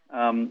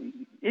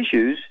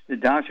issues, the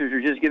doctors are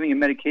just giving you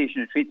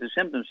medication to treat the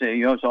symptoms. Say,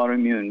 it's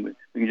autoimmune.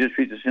 We can just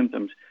treat the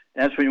symptoms.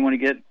 That's when you want to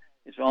get.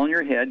 It's all in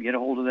your head. Get a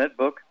hold of that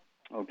book.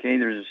 Okay,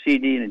 there's a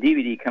CD and a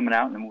DVD coming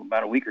out in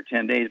about a week or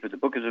 10 days, but the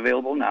book is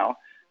available now.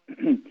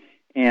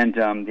 And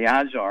the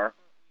odds are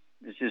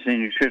it's just a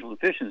nutritional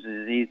deficiency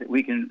disease that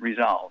we can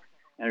resolve.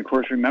 And, of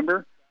course,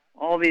 remember,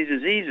 all these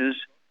diseases,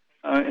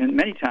 and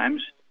many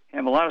times,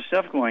 have a lot of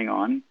stuff going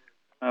on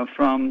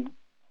from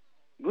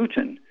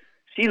gluten.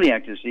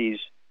 Celiac disease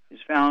is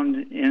found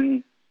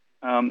in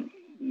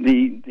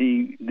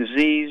the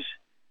disease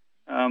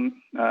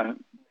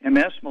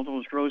MS,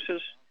 multiple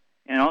sclerosis,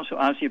 and also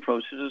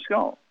osteoporosis of the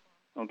skull.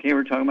 Okay,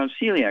 we're talking about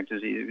celiac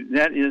disease.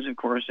 That is, of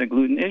course, a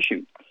gluten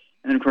issue.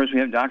 And then, of course, we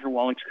have Dr.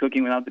 Wallach's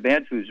Cooking Without the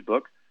Bad Foods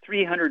book,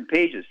 300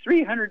 pages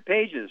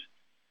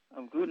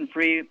of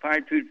gluten-free,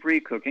 fried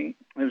food-free cooking.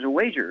 There's a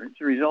wager. It's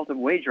a result of a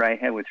wager I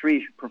had with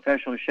 3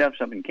 professional chefs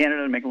up in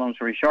Canada. To make a long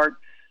story short,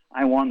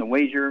 I won the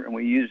wager, and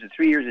we used the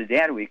 3 years of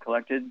data we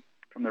collected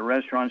from the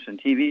restaurants and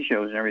TV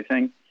shows and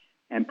everything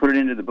and put it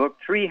into the book,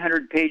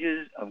 300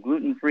 pages of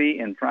gluten-free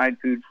and fried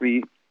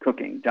food-free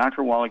cooking.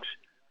 Dr. Wallach's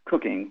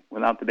Cooking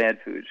Without the Bad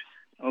Foods.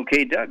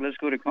 Okay, Doug, let's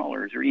go to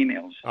callers or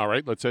emails. All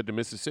right, let's head to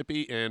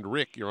Mississippi. And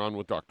Rick, you're on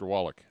with Dr.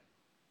 Wallach.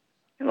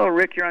 Hello,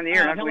 Rick. You're on the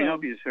air. How can we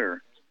help you,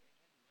 sir?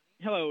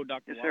 Hello,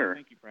 Dr. Yes, Wallach. sir.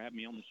 Thank you for having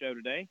me on the show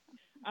today.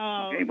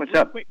 Okay, what's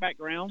up? Quick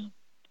background.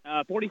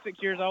 46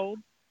 years old,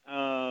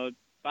 5'5",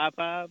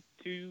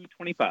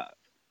 225.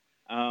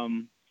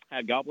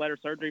 Had gallbladder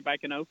surgery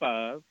back in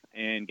 2005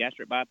 and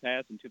gastric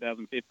bypass in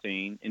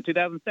 2015. In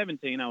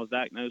 2017, I was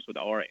diagnosed with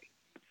RA,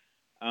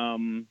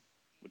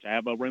 which I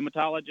have a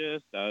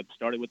rheumatologist. I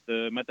started with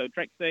the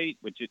methotrexate,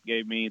 which it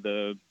gave me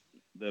the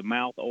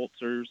mouth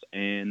ulcers,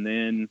 and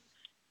then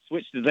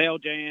switched to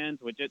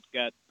Xeljanz, which it's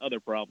got other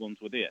problems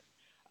with it.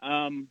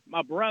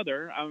 My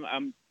brother,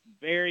 I'm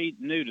very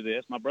new to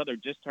this. My brother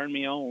just turned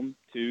me on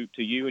to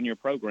you and your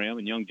program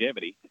and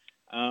Youngevity.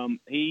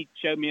 He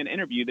showed me an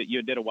interview that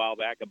you did a while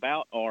back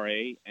about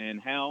RA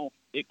and how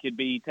it could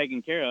be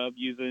taken care of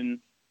using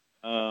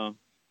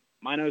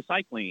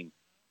minocycline.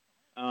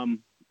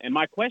 And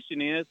my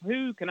question is,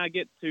 who can I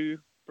get to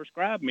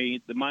prescribe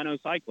me the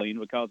minocycline?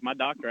 Because my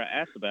doctor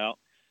I asked about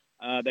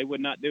they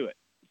would not do it.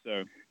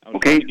 So I was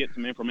Okay. trying to get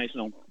some information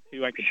on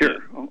who I could Sure.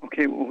 get.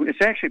 Okay. Well,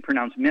 it's actually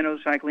pronounced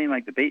minocycline,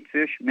 like the bait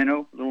fish,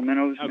 little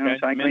minnows, Okay,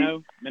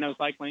 minocycline.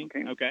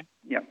 minocycline. Okay.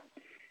 Yeah.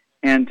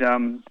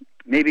 And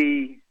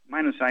maybe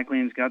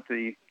minocycline's got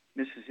the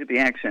Mississippi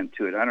accent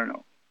to it. I don't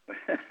know.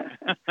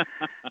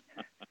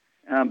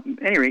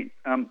 Any rate,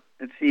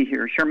 let's see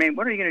here. Charmaine,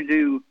 what are you going to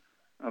do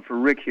for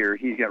Rick here?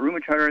 He's got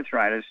rheumatoid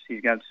arthritis.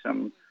 He's got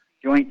some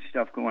joint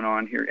stuff going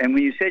on here. And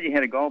when you said you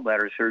had a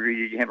gallbladder surgery,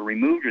 did you have it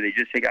removed, or they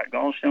just take out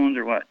gallstones,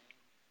 or what?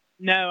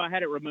 No, I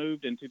had it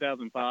removed in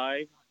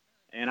 2005,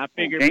 and I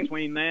figured Okay.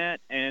 between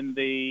that and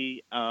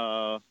the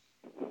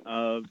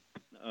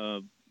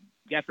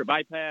gastric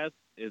bypass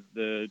is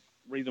the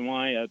reason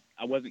why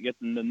I wasn't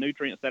getting the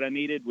nutrients that I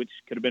needed, which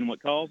could have been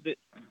what caused it.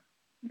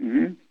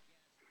 Mm-hmm.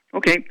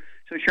 Okay.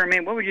 So,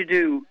 Charmaine, what would you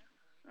do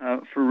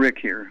for Rick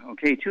here?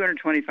 Okay,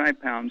 225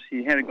 pounds.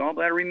 He had a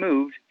gallbladder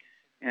removed,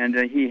 and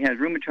he had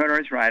rheumatoid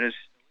arthritis,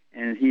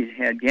 and he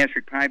had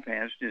gastric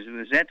bypass.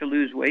 Was that to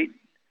lose weight?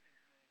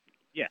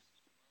 Yes.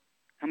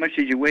 How much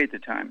did you weigh at the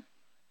time?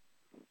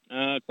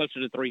 Closer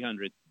to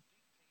 300.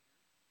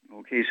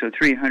 Okay, so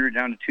 300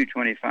 down to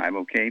 225,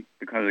 okay,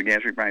 because of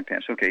gastric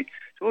bypass. Okay,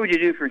 so what would you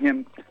do for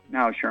him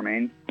now,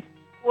 Charmaine?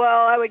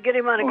 Well, I would get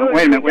him on a Oh,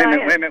 gluten-free wait a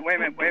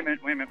minute. diet.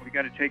 We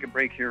got to take a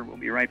break here. We'll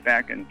be right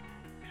back. And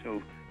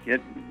so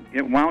get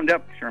wound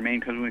up, Charmaine,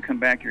 because when we come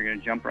back, you're going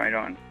to jump right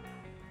on.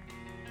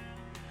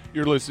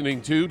 You're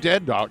listening to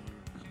Dead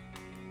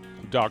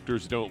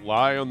Doctors Don't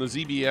Lie on the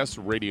ZBS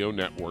Radio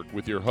Network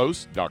with your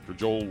host, Dr.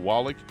 Joel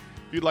Wallach.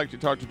 If you'd like to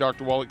talk to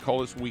Dr. Wallach,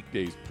 call us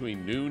weekdays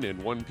between noon and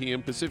 1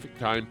 p.m. Pacific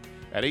Time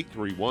at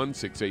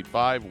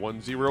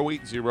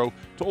 831-685-1080,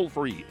 toll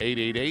free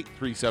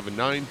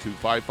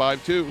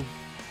 888-379-2552.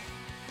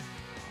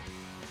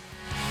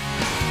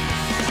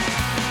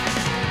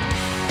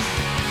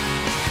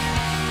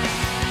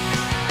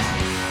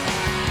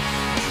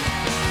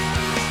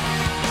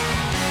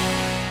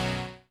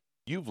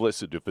 You've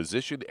listened to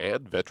physician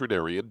and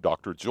veterinarian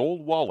Dr.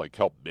 Joel Wallach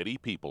help many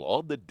people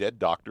on the Dead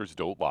Doctors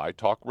Don't Lie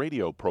talk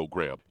radio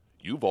program.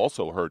 You've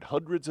also heard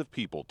hundreds of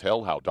people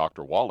tell how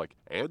Dr. Wallach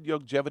and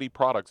Youngevity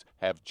products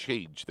have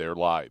changed their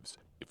lives.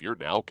 If you're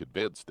now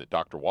convinced that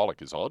Dr. Wallach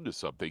is onto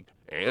something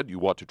and you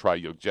want to try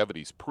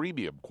Youngevity's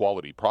premium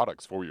quality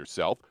products for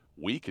yourself,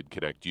 we can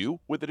connect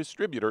you with a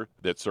distributor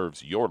that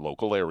serves your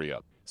local area.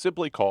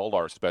 Simply call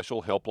our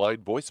special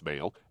helpline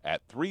voicemail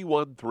at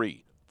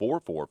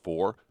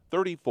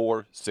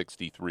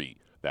 313-444-3463.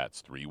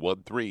 That's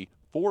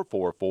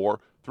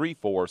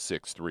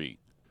 313-444-3463.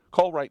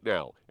 Call right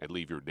now and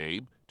leave your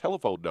name,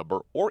 telephone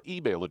number, or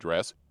email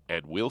address,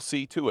 and we'll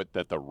see to it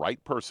that the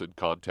right person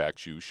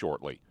contacts you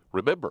shortly.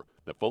 Remember,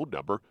 the phone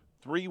number,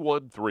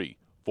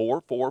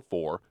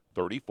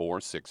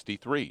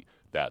 313-444-3463.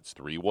 That's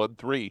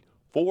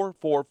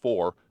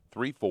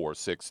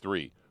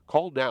 313-444-3463.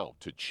 Call now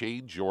to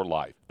change your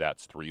life.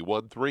 That's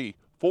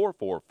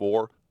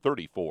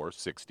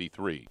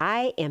 313-444-3463.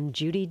 I am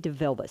Judy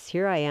DeVilbus.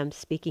 Here I am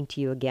speaking to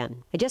you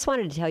again. I just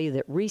wanted to tell you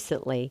that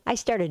recently I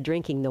started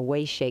drinking the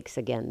Whey Shakes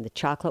again, the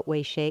chocolate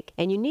Whey Shake.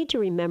 And you need to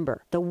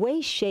remember, the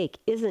Whey Shake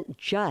isn't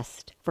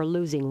just for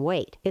losing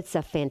weight. It's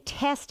a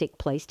fantastic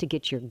place to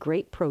get your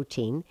great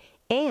protein.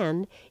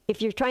 And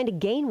if you're trying to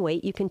gain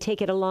weight, you can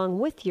take it along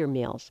with your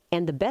meals.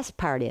 And the best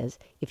part is,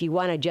 if you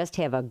want to just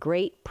have a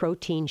great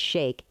protein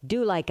shake,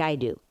 do like I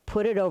do.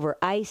 Put it over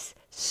ice,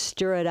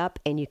 stir it up,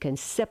 and you can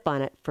sip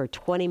on it for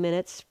 20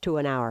 minutes to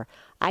an hour.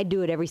 I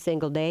do it every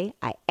single day.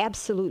 I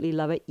absolutely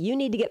love it. You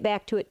need to get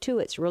back to it too.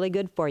 It's really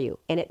good for you.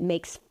 And it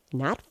makes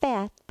not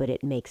fat, but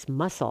it makes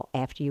muscle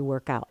after you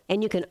work out.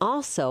 And you can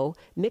also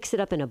mix it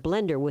up in a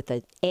blender with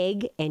an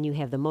egg, and you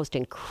have the most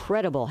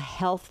incredible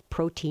health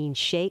protein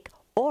shake.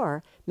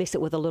 Or mix it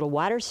with a little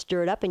water,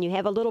 stir it up, and you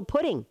have a little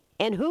pudding.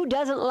 And who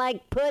doesn't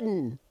like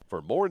pudding?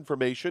 For more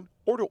information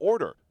or to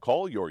order,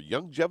 call your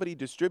Youngevity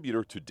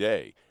distributor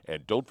today.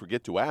 And don't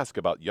forget to ask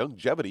about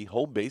Youngevity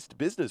home-based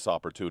business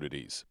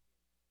opportunities.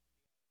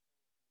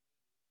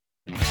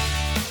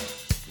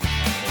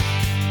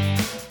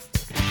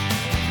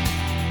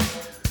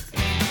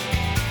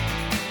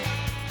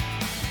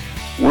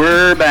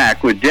 We're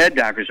back with Dead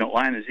Doctors Don't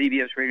Lie on the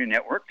ZBS Radio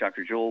Network.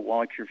 Dr. Joel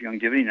Wallach here for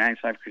Youngevity,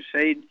 95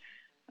 Crusade.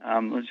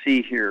 Let's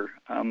see here.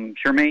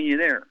 Charmaine, you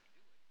there?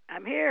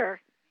 I'm here.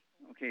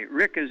 Okay,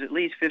 Rick is at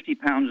least 50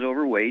 pounds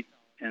overweight,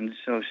 and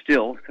so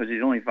still, because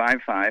he's only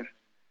 5'5".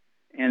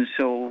 And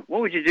so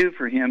what would you do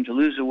for him to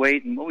lose the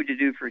weight, and what would you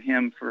do for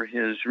him for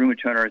his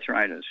rheumatoid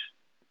arthritis?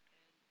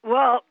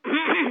 Well,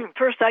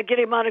 first I'd get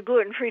him on a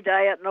gluten-free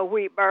diet, no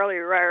wheat, barley,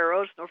 rye, or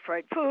oats, no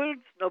fried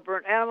foods, no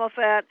burnt animal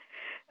fat.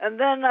 And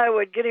then I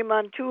would get him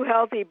on 2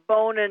 healthy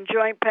bone and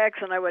joint packs,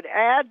 and I would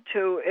add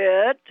to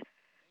it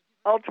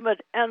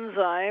Ultimate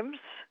Enzymes,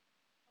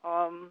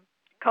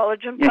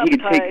 collagen Yeah, he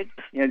could peptides.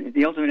 take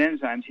the Ultimate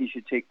Enzymes. He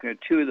should take 2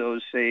 of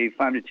those, say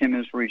 5 to 10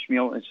 minutes for each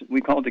meal. We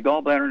call it the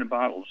gallbladder in a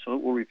bottle, so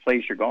it will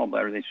replace your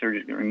gallbladder. They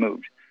surgically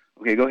removed.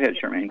 Okay, go ahead,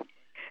 Charmaine.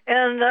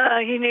 And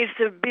he needs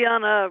to be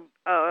on a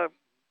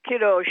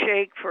keto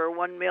shake for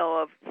 1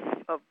 meal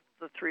of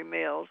the 3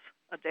 meals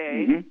a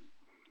day. Mm-hmm.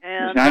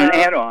 And, it's not an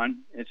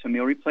add-on. It's a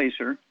meal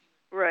replacer.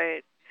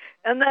 Right.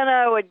 And then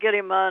I would get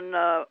him on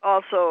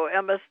also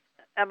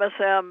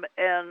MSM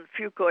and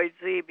Fucoid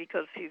Z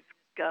because he's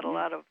got a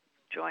lot of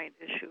joint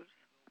issues.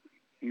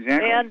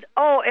 Exactly. And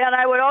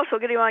I would also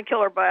get him on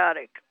Killer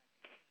Biotic.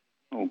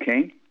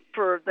 Okay.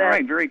 For that All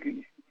right, very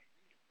good.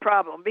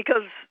 problem,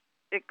 because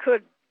it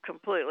could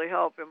completely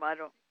help him. I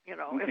don't,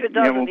 Okay. if it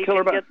doesn't, well, he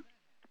can get.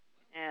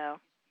 Yeah.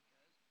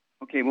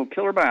 Okay, well,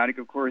 Killer Biotic,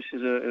 of course,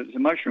 is a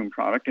mushroom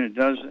product, and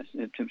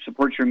it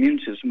supports your immune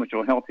system, which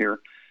will help here.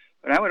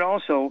 But I would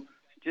also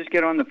just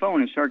get on the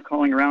phone and start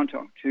calling around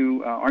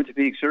to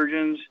orthopedic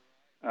surgeons,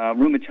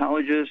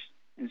 rheumatologists,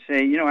 and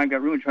say, I've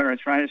got rheumatoid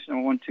arthritis, and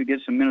I want to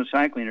get some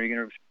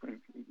minocycline.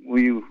 Will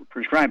you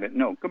prescribe it?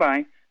 No.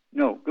 Goodbye.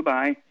 No.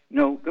 Goodbye.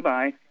 No.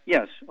 Goodbye.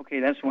 Yes. Okay,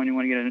 that's the one you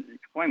want to get an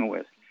appointment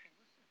with.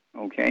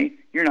 Okay?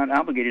 You're not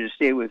obligated to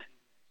stay with,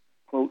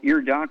 quote,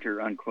 your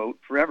doctor, unquote,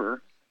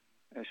 forever,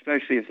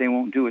 especially if they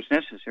won't do what's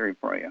necessary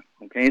for you.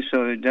 Okay?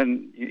 So it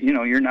doesn't,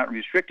 you're not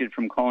restricted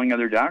from calling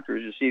other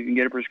doctors to see if you can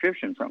get a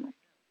prescription from them.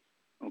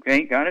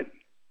 Okay? Got it?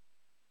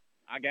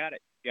 I got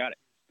it. Got it.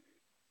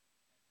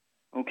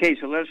 Okay,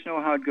 so let us know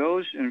how it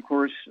goes. And, of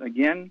course,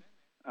 again,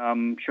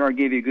 Shar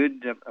gave you a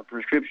good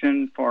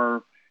prescription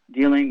for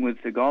dealing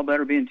with the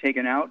gallbladder being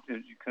taken out,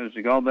 because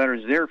the gallbladder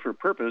is there for a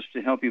purpose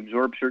to help you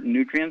absorb certain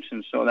nutrients,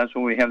 and so that's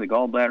why we have the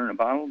gallbladder in a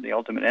bottle, the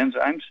ultimate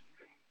enzymes.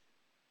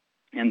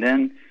 And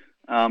then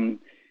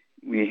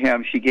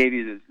she gave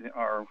you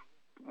our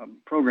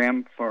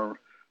program for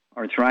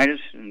arthritis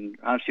and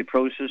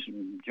osteoporosis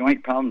and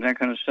joint problems, that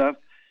kind of stuff.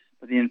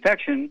 But the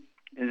infection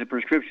is a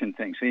prescription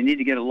thing, so you need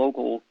to get a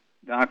local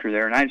doctor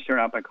there. And I'd start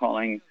out by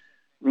calling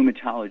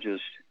rheumatologists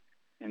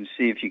and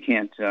see if you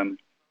can't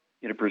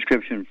get a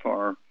prescription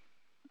for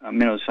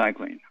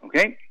minocycline.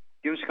 Okay?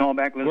 Give us a call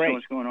back. Let us know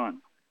what's going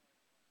on.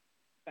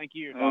 Thank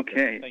you, Doctor.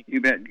 Okay. Thank you.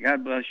 You bet.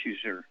 God bless you,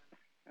 sir.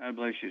 God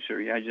bless you, sir.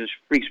 Yeah, it just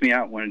freaks me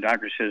out when a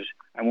doctor says,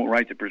 I won't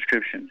write the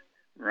prescription.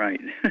 Right.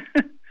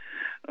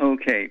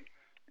 Okay.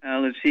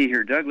 Let's see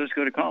here. Doug, let's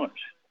go to callers.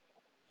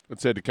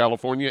 Let's head to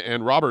California.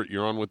 And Robert,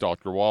 you're on with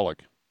Dr.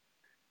 Wallach.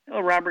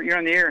 Hello, Robert. You're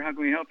on the air. How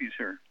can we help you,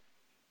 sir?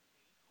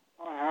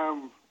 I have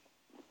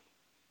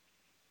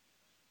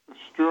a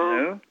stroke.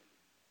 Hello?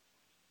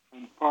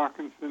 And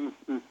Parkinson's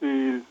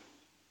disease.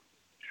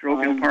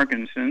 Stroke and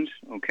Parkinson's.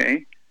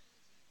 Okay.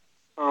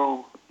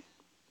 So,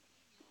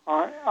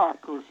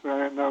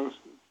 acrocyanosis.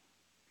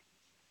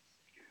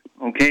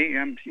 Okay.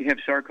 You have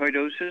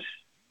sarcoidosis? Is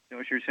that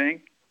what you're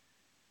saying?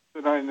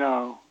 That I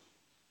know.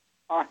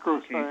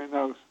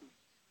 Acrocyanosis.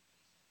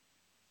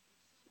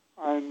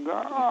 And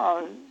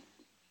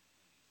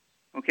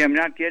Okay, I'm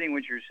not getting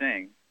what you're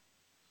saying.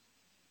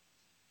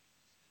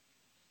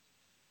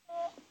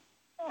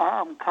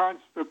 I'm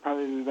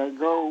constipated. I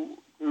go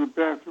to the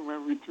bathroom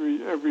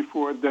every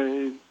 4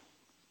 days.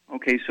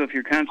 Okay, so if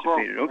you're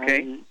constipated,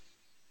 okay.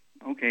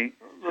 Okay,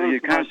 so you're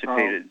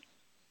constipated.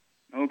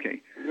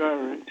 Okay.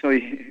 So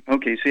you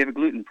have a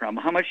gluten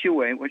problem. How much do you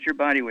weigh? What's your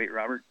body weight,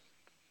 Robert?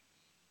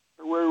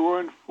 I weigh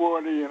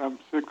 140 and I'm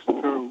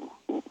 6'2".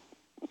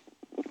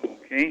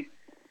 Okay.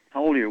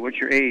 How old are you? What's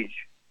your age?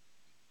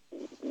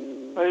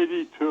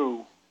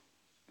 82.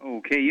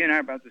 Okay, you and I are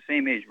about the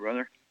same age,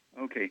 brother.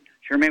 Okay.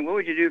 Charmaine, what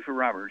would you do for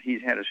Robert?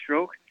 He's had a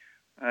stroke.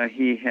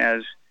 He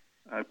has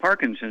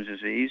Parkinson's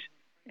disease,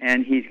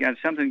 and he's got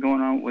something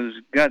going on with his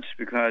guts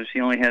because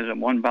he only has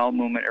one bowel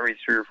movement every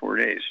 3 or 4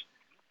 days.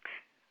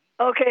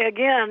 Okay,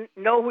 again,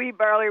 no wheat,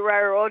 barley, rye,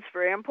 or oats,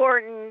 very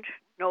important.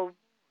 No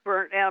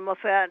burnt animal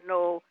fat,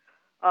 no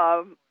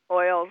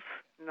oils,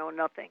 no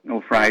nothing.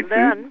 No fried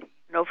food?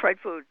 No fried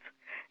foods.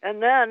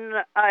 And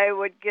then I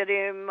would get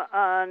him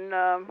on,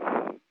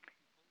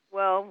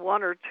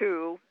 1 or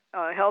 2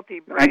 healthy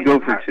brain. I'd go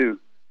for 2.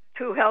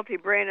 2 healthy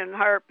brain and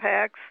heart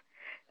packs.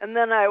 And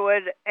then I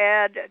would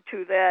add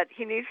to that,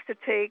 he needs to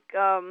take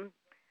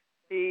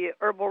the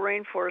herbal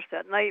rainforest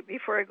at night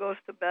before he goes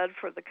to bed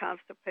for the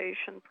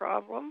constipation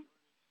problem.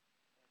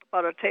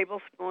 About a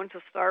tablespoon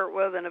to start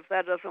with, and if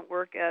that doesn't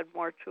work, add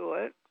more to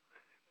it.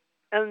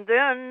 And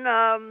then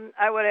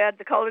I would add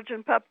the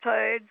collagen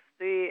peptides,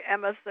 the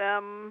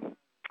MSM,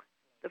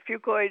 the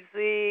Fucoid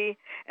Z,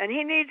 and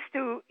he needs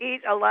to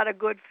eat a lot of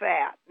good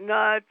fat,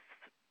 nuts,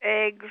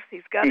 eggs.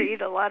 He's got to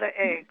eat a lot of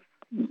eggs.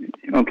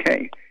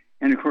 Okay.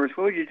 And, of course,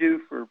 what would you do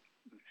for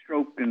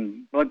stroke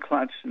and blood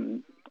clots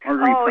and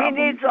artery problems?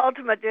 He needs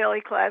Ultimate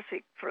Daily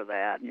Classic for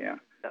that. Yeah.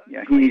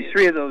 He needs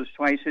 3 of those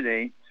twice a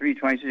day, 2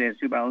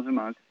 bottles a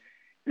month.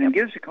 And then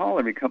give us a call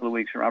every couple of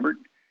weeks, Robert.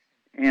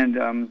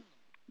 And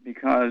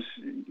because,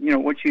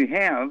 what you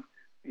have,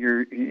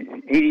 you're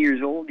 80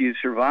 years old, you've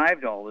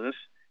survived all this,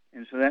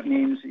 and so that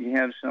means you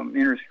have some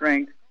inner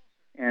strength.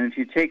 And if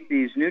you take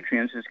these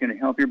nutrients, it's going to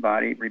help your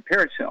body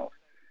repair itself.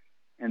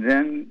 And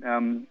then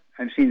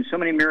I've seen so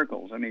many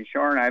miracles. I mean,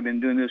 Shar and I have been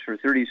doing this for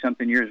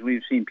 30-something years.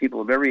 We've seen people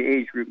of every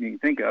age group you can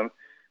think of.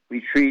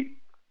 We treat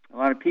a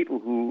lot of people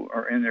who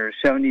are in their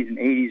 70s and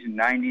 80s and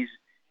 90s,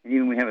 and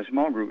even we have a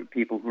small group of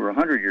people who are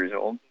 100 years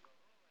old,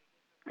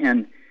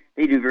 and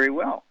they do very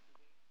well.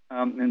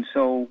 And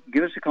so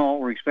give us a call.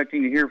 We're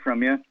expecting to hear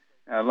from you.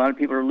 a lot of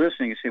people are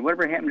listening and say,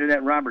 whatever happened to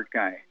that Robert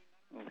guy?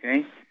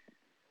 Okay?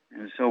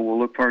 And so we'll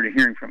look forward to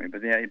hearing from you.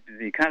 But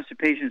the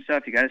constipation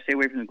stuff, you got to stay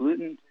away from the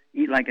gluten.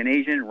 Eat like an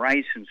Asian,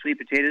 rice and sweet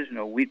potatoes,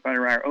 no wheat,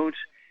 butter, rye, or oats.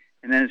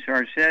 And then, as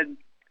Sarge said,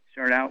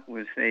 start out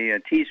with a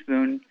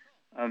teaspoon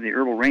of the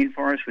herbal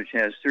rainforest, which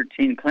has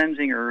 13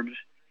 cleansing herbs,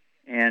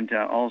 and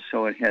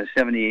also it has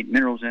 78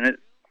 minerals in it.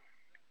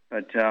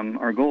 But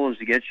our goal is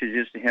to get you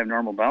just to have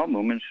normal bowel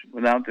movements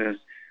without the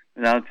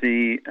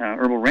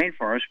herbal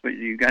rainforest. But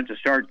you got to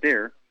start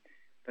there.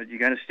 But you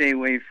got to stay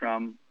away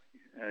from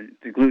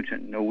the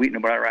gluten, no wheat,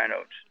 no butter, rye, and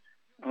oats.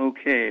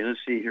 Okay, let's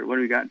see here. What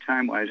do we got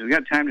time-wise? We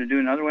got time to do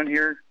another one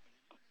here?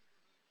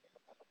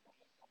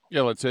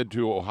 Yeah, let's head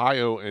to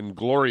Ohio. And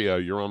Gloria,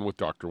 you're on with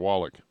Dr.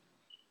 Wallach.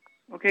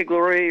 Okay,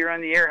 Gloria, you're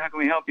on the air. How can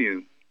we help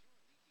you?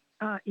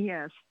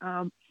 Yes.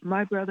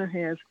 My brother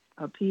has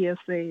a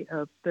PSA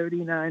of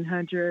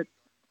 3,900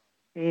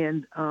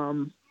 and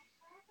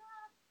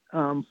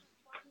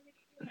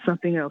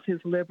something else.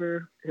 His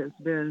liver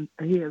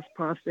he has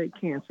prostate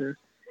cancer,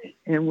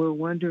 and we're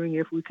wondering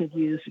if we could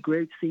use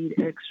grapeseed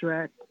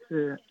extract.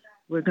 We're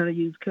going to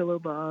use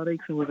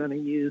Kilobiotics, and we're going to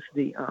use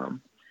the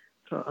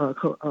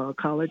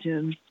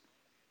collagen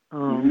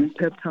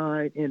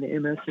peptide and the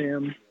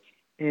MSM.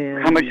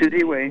 And how much does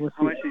he weigh?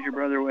 How much does your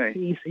brother weigh?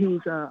 He's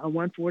a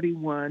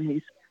 141.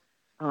 He's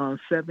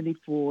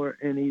 74,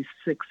 and he's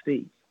 6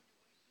 feet.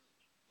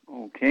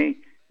 Okay.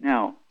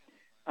 Now,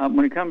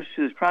 when it comes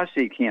to this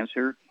prostate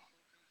cancer,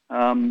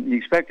 you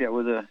expect that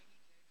with a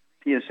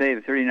PSA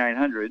of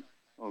 3,900.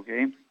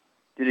 Okay.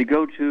 Did it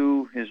go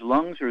to his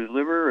lungs or his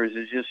liver, or is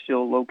it just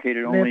still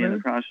located only in the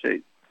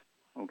prostate?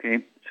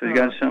 Okay. So you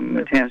got some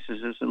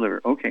metastasis to liver.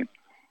 Okay.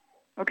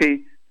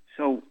 Okay.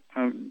 So,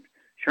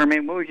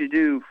 Charmaine, what would you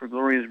do for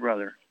Gloria's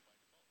brother?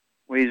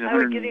 Weighs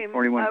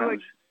 141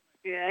 pounds.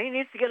 Yeah, he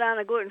needs to get on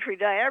a gluten-free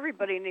diet.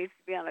 Everybody needs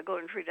to be on a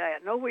gluten-free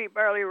diet. No wheat,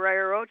 barley, rye,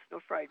 or oats, no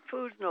fried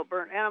foods, no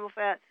burnt animal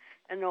fat,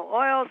 and no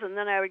oils. And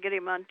then I would get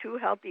him on 2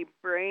 healthy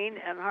brain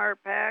and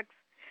heart packs.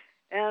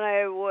 And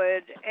I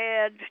would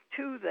add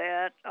to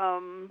that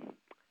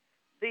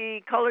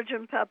the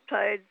collagen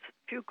peptides,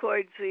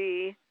 Fucoid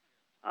Z,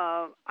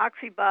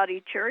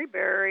 Oxybody, cherry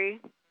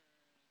berry,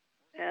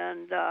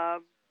 and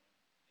that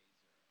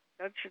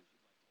should.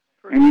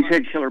 And you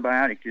said Killer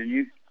Biotic, didn't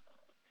you?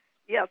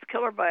 Yes,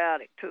 Killer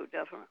Biotic too,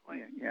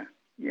 definitely.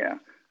 Yeah.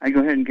 I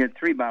go ahead and get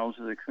 3 bottles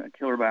of the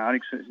Killer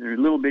Biotics. They're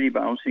little bitty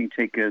bottles, so you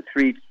can take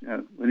 3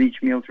 with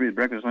each meal, 3 with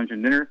breakfast, lunch,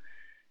 and dinner,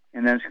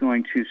 and that's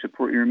going to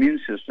support your immune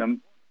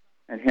system.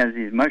 It has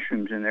these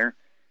mushrooms in there.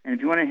 And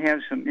if you want to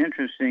have some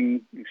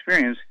interesting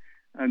experience,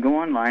 go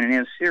online and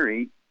ask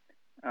Siri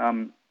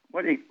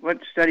what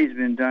studies have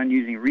been done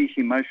using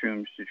reishi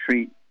mushrooms to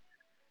treat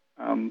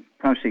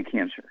prostate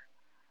cancer.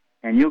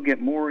 And you'll get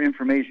more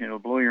information. It'll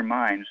blow your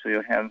mind, so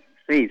you'll have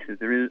faith that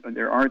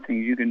there are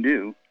things you can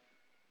do,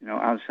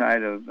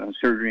 outside of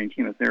surgery and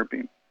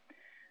chemotherapy.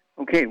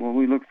 Okay, well,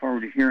 we look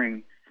forward to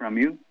hearing from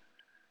you.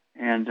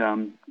 And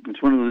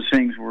it's one of those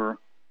things where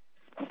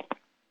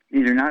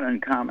these are not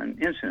uncommon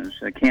incidents.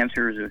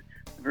 Cancer is a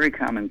very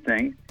common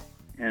thing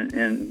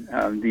in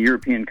the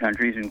European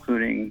countries,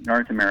 including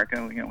North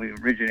America. We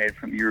originated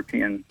from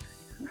European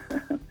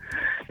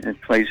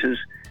places.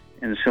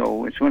 And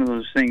so it's one of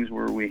those things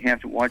where we have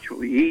to watch what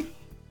we eat,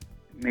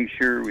 make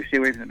sure we stay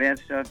away from the bad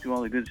stuff, do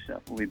all the good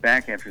stuff. We'll be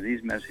back after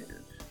these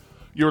messages.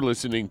 You're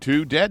listening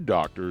to Dead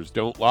Doctors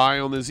Don't Lie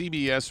on the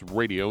ZBS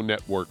Radio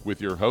Network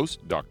with your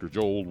host, Dr.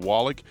 Joel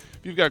Wallach.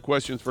 If you've got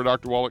questions for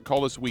Dr. Wallach,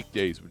 call us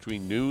weekdays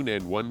between noon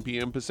and 1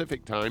 p.m.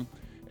 Pacific Time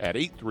at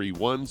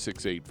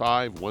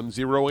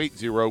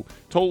 831-685-1080.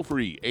 Toll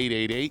free,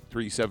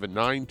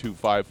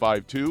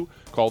 888-379-2552.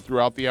 Call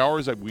throughout the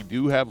hours. We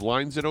do have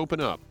lines that open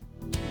up.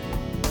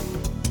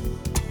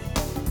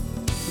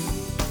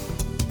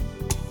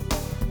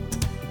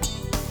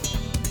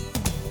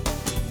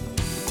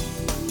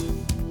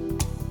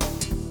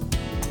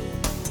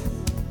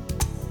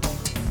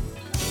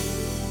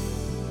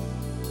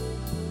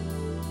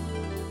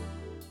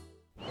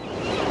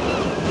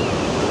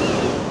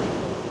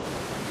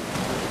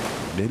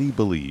 Many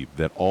believe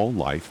that all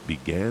life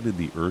began in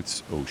the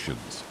Earth's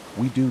oceans.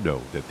 We do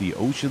know that the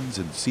oceans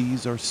and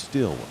seas are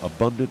still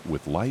abundant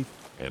with life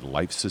and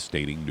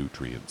life-sustaining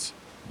nutrients.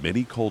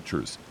 Many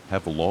cultures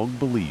have long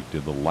believed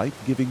in the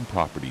life-giving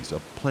properties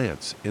of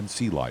plants and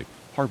sea life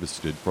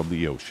harvested from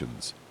the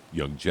oceans.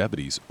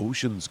 Youngevity's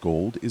Ocean's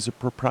Gold is a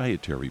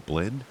proprietary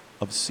blend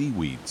of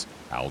seaweeds,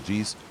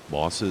 algae,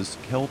 mosses,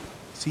 kelp,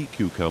 sea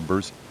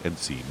cucumbers, and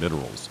sea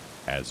minerals,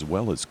 as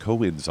well as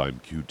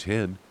coenzyme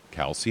Q10,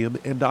 calcium,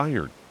 and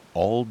iron,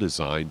 all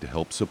designed to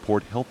help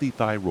support healthy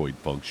thyroid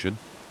function,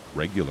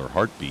 regular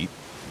heartbeat,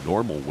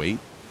 normal weight,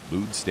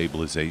 mood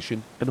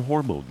stabilization, and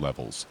hormone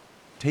levels.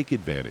 Take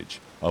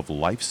advantage of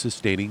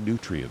life-sustaining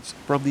nutrients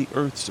from the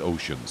Earth's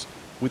oceans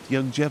with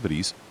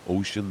Youngevity's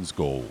Ocean's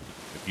Gold.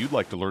 If you'd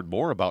like to learn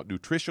more about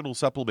nutritional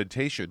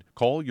supplementation,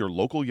 call your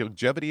local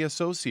Youngevity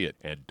associate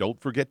and don't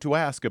forget to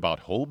ask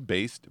about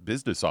home-based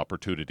business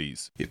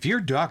opportunities. If your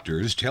doctor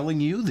is telling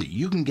you that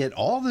you can get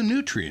all the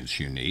nutrients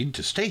you need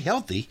to stay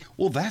healthy,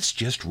 well, that's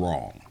just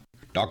wrong.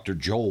 Dr.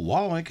 Joel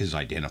Wallach has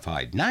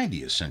identified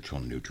 90 essential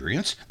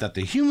nutrients that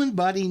the human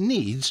body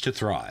needs to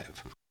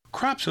thrive.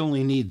 Crops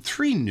only need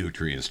 3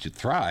 nutrients to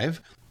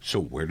thrive,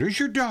 so where does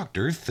your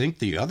doctor think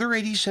the other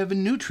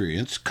 87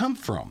 nutrients come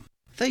from?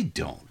 They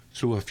don't.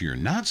 So if you're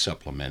not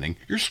supplementing,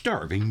 you're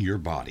starving your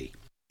body.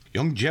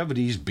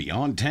 Youngevity's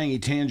Beyond Tangy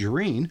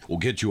Tangerine will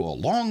get you a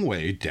long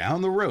way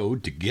down the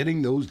road to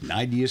getting those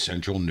 90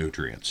 essential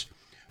nutrients.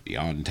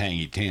 Beyond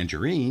Tangy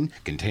Tangerine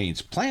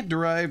contains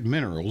plant-derived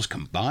minerals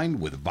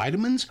combined with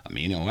vitamins,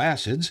 amino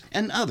acids,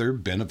 and other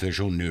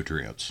beneficial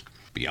nutrients.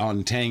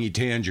 Beyond Tangy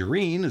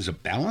Tangerine is a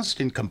balanced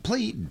and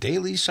complete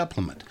daily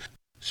supplement.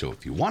 So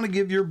if you want to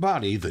give your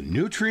body the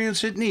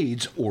nutrients it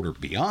needs, order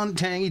Beyond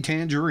Tangy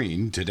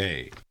Tangerine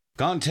today.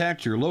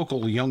 Contact your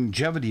local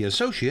Youngevity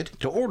associate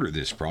to order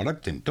this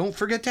product, and don't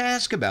forget to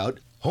ask about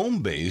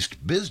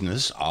home-based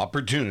business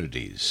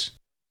opportunities.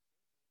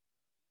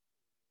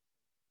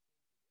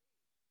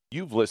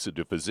 You've listened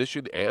to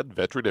physician and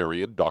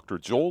veterinarian Dr.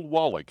 Joel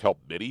Wallach help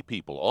many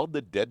people on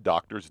the Dead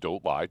Doctors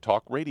Don't Lie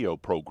talk radio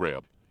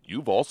program.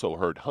 You've also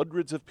heard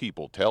hundreds of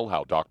people tell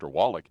how Dr.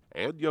 Wallach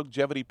and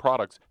Youngevity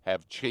products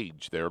have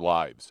changed their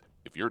lives.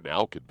 If you're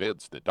now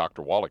convinced that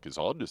Dr. Wallach is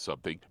onto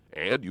something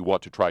and you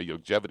want to try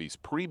Youngevity's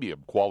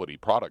premium quality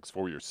products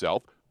for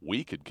yourself,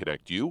 we can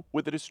connect you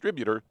with a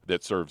distributor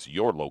that serves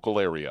your local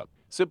area.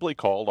 Simply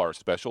call our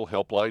special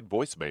helpline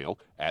voicemail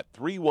at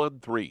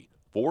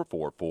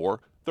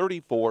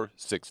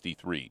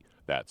 313-444-3463.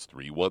 That's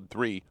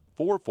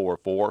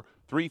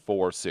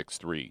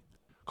 313-444-3463.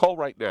 Call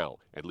right now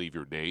and leave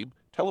your name,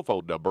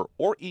 telephone number,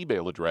 or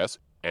email address,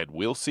 and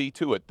we'll see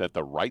to it that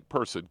the right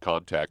person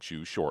contacts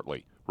you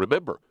shortly.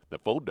 Remember, the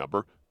phone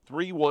number,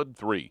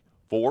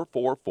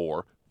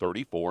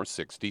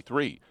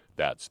 313-444-3463.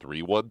 That's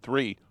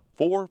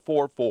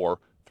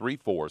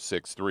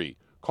 313-444-3463.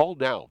 Call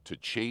now to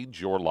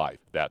change your life.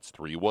 That's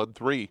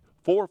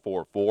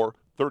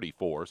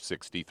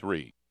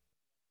 313-444-3463.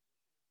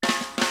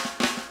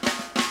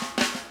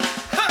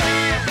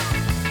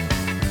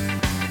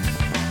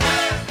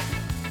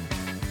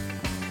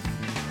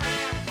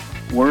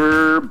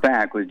 We're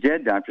back with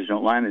Dead Doctors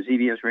Don't Lie on the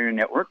ZBS Radio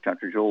Network.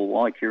 Dr. Joel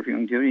Wallach here for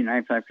Youngevity,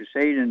 95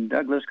 Crusade. And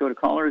Doug, let's go to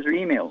callers or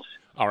emails.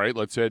 All right,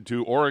 let's head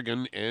to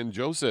Oregon. And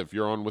Joseph,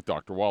 you're on with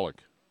Dr.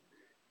 Wallach.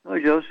 Hello,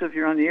 Joseph.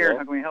 You're on the air. Hello.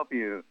 How can we help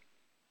you?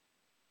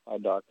 Hi,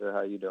 doctor.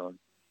 How you doing?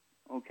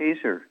 Okay,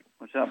 sir.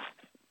 What's up?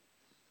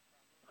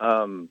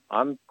 I'm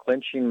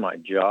clenching my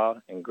jaw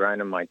and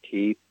grinding my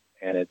teeth,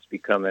 and it's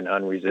becoming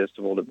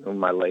unresistible to move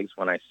my legs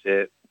when I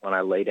sit. When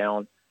I lay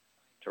down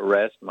to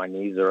rest, my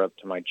knees are up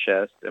to my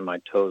chest and my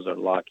toes are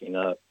locking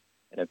up,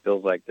 and it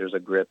feels like there's a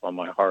grip on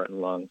my heart and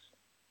lungs.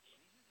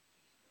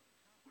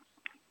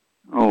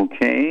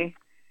 Okay.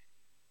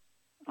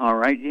 All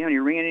right. Do you have any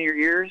ringing in your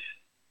ears?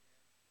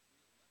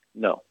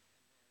 No.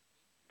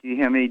 Do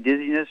you have any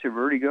dizziness or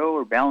vertigo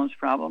or balance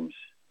problems?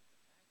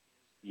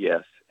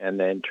 Yes, and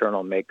the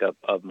internal makeup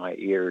of my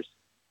ears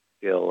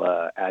feel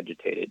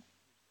agitated.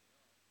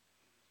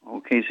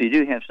 Okay, so you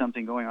do have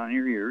something going on in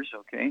your ears,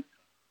 okay.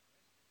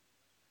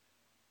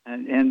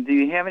 And do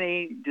you have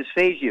any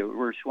dysphagia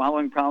or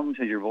swallowing problems?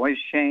 Has your voice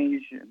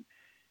changed?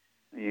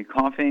 Are you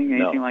coughing,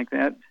 anything like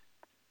that?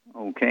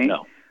 Okay.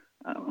 No.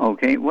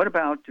 Okay, what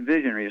about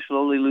vision? Are you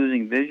slowly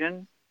losing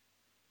vision?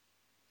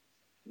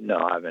 No,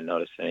 I haven't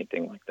noticed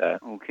anything like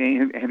that. Okay,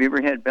 have you ever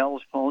had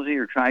Bell's palsy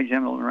or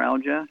trigeminal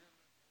neuralgia?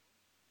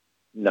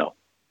 No.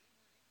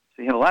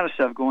 So you have a lot of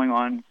stuff going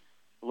on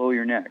below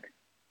your neck.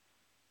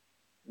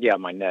 Yeah,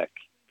 my neck,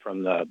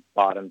 from the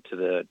bottom to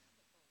the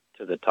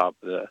top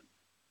of the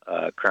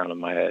crown of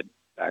my head,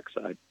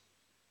 backside.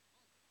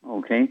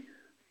 Okay,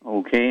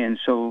 and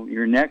so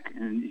your neck,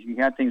 and you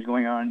got things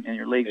going on in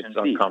your legs and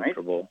feet, It's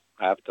uncomfortable.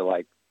 Right? I have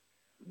to,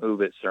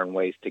 move it certain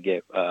ways to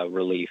get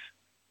relief.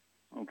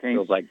 Okay. It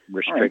feels like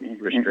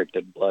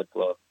restricted blood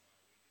flow.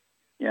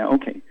 Yeah,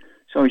 okay.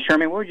 So,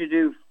 Sherman, what would you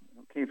do,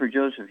 for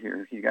Joseph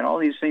here? He's got all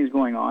these things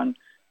going on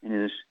in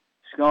his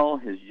skull,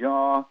 his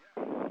jaw.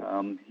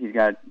 He's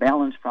got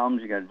balance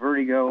problems. He's got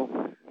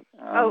vertigo.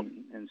 How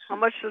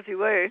much does he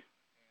weigh?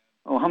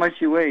 Oh, how much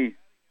do you weigh,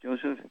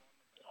 Joseph?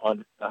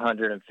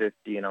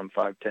 150, and I'm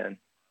 5'10".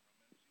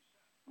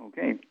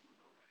 Okay.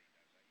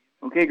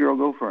 Okay, girl,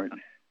 go for it.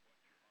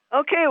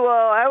 Okay,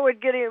 well, I would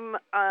get him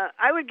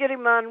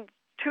on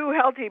 2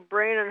 healthy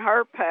brain and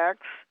heart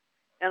packs,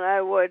 and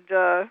I would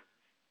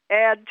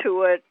add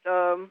to it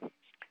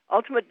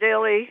Ultimate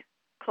Daily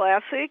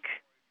Classic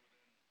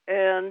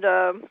and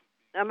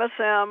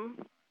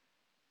MSM,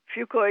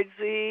 Fucoid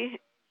Z,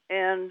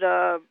 and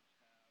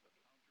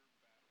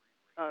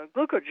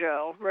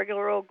glucogel,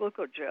 regular old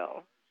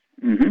glucogel,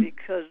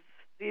 because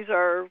these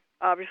are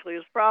obviously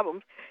his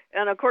problems.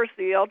 And of course,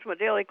 the Ultimate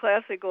Daily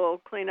Classic will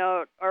clean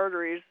out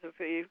arteries if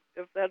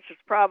that's his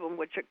problem,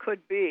 which it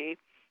could be.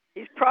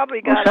 He's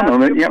probably got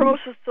some of it, yeah.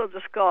 osteoporosis of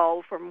the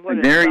skull from what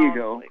it There you sounds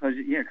go, like.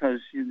 because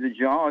the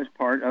jaw is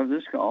part of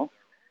the skull,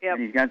 Yep.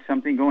 and he's got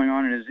something going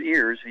on in his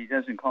ears. He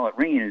doesn't call it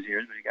ringing in his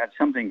ears, but he's got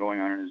something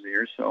going on in his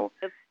ears. So,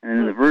 and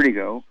then the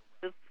vertigo.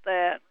 It's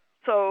that.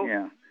 So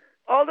Yeah.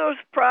 all those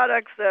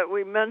products that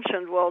we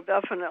mentioned will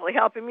definitely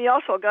help him. He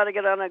also got to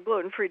get on a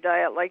gluten-free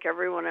diet like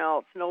everyone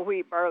else. No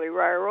wheat, barley,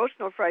 rye, or oats,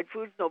 no fried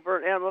foods, no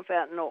burnt animal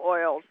fat, and no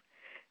oils.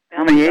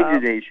 How many eggs a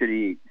day should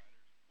he eat?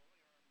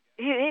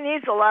 He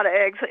needs a lot of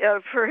eggs.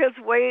 For his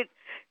weight,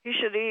 he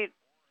should eat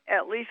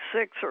at least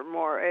 6 or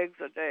more eggs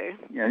a day.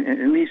 Yeah,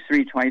 at least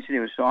 3 twice a day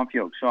with soft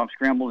yolk, soft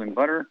scrambled in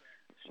butter,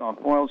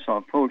 soft boiled,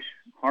 soft poached.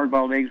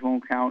 Hard-boiled eggs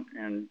won't count,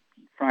 and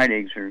fried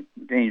eggs are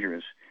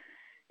dangerous.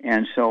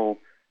 And so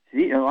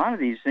a lot of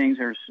these things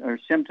are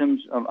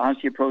symptoms of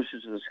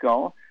osteoporosis of the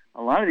skull.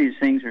 A lot of these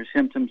things are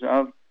symptoms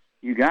of,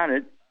 you got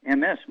it,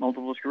 MS,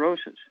 multiple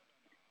sclerosis.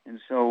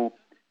 And so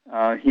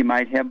he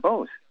might have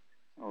both,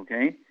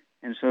 okay?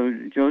 And so,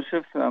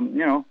 Joseph,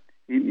 you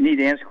need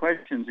to ask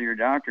questions of your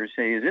doctor.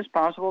 Say, is this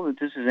possible that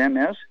this is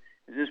MS?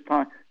 Is this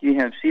do you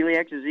have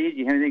celiac disease? Do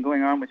you have anything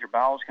going on with your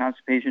bowels,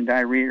 constipation,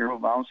 diarrhea, irritable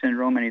bowel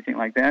syndrome, anything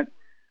like that?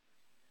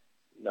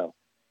 No.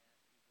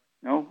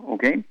 No?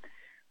 Okay.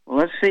 Well,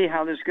 let's see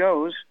how this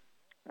goes.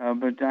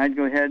 But I'd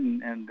go ahead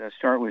and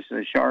start with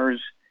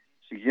Char's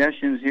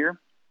suggestions here.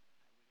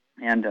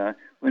 And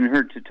wouldn't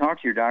hurt to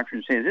talk to your doctor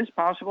and say, is this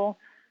possible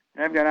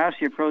that I've got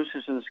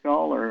osteoporosis of the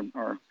skull or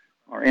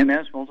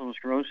MS, multiple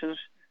sclerosis?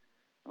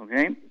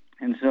 Okay?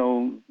 And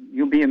so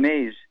you'll be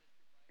amazed,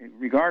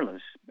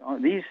 regardless.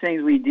 These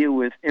things we deal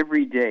with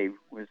every day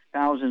with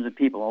thousands of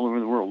people all over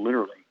the world,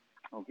 literally.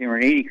 Okay, we're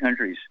in 80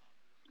 countries.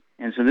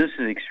 And so this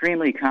is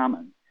extremely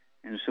common.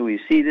 And so we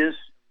see this,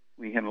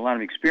 we have a lot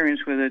of experience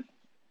with it,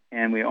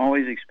 and we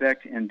always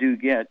expect and do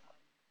get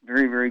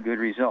very, very good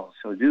results.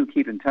 So do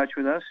keep in touch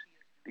with us,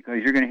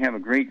 because you're going to have a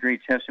great,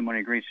 great testimony,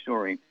 a great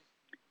story.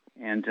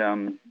 And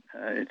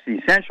it's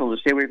essential to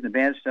stay away from the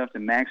bad stuff to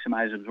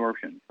maximize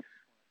absorption.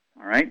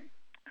 All right?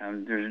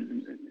 There's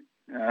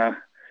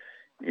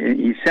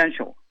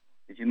essential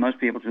that you must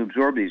be able to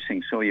absorb these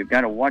things. So you've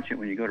got to watch it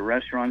when you go to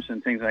restaurants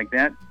and things like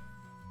that.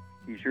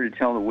 Be sure to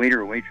tell the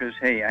waiter or waitress,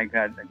 hey, I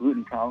got a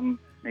gluten problem.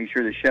 Make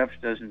sure the chef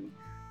doesn't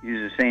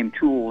use the same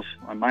tools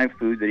on my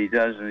food that he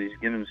does when he's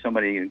giving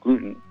somebody a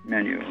gluten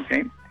menu,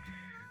 okay?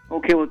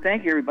 Okay, well,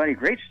 thank you, everybody.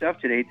 Great stuff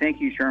today. Thank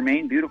you,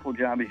 Charmaine. Beautiful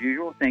job as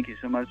usual. Thank you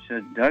so much,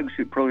 Doug.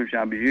 Superlative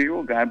job as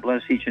usual. God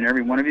bless each and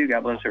every one of you.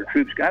 God bless our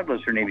troops. God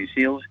bless our Navy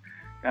SEALs.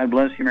 God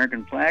bless the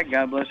American flag.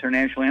 God bless our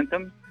national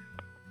anthem.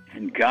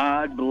 And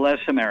God bless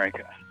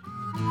America.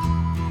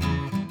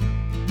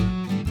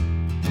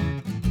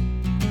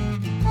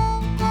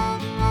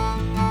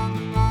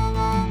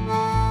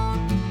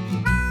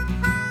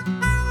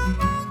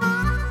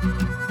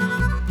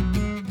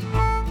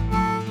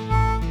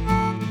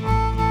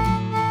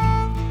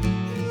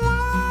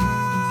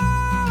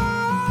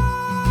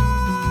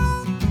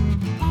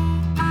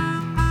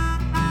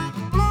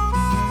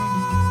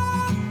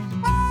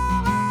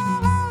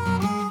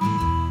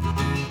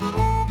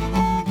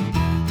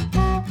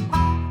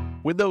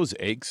 When those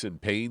aches and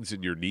pains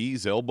in your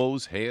knees,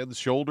 elbows, hands,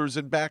 shoulders,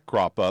 and back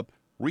crop up,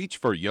 reach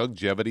for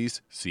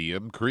Youngevity's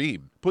CM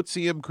Cream. Put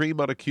CM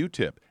Cream on a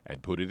Q-tip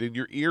and put it in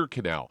your ear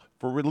canal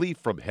for relief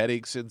from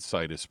headaches and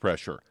sinus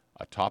pressure.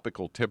 A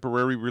topical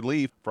temporary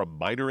relief from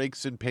minor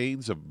aches and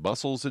pains of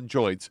muscles and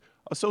joints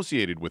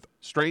associated with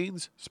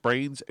strains,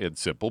 sprains, and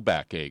simple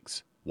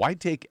backaches. Why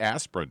take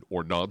aspirin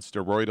or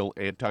non-steroidal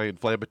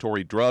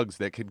anti-inflammatory drugs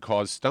that can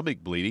cause stomach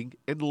bleeding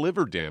and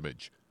liver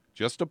damage?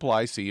 Just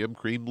apply CM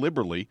Cream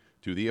liberally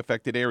to the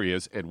affected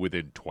areas, and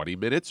within 20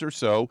 minutes or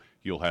so,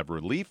 you'll have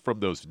relief from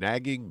those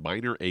nagging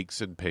minor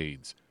aches and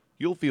pains.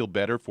 You'll feel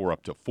better for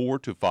up to 4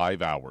 to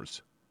 5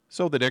 hours.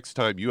 So the next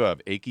time you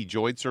have achy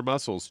joints or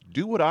muscles,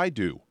 do what I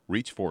do.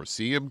 Reach for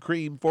CM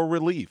Cream for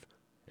relief.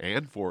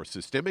 And for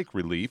systemic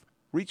relief,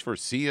 reach for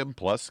CM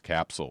Plus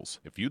capsules.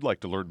 If you'd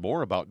like to learn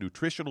more about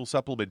nutritional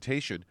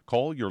supplementation,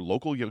 call your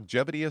local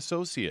Youngevity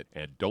associate,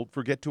 and don't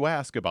forget to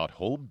ask about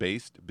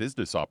home-based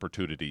business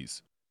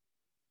opportunities.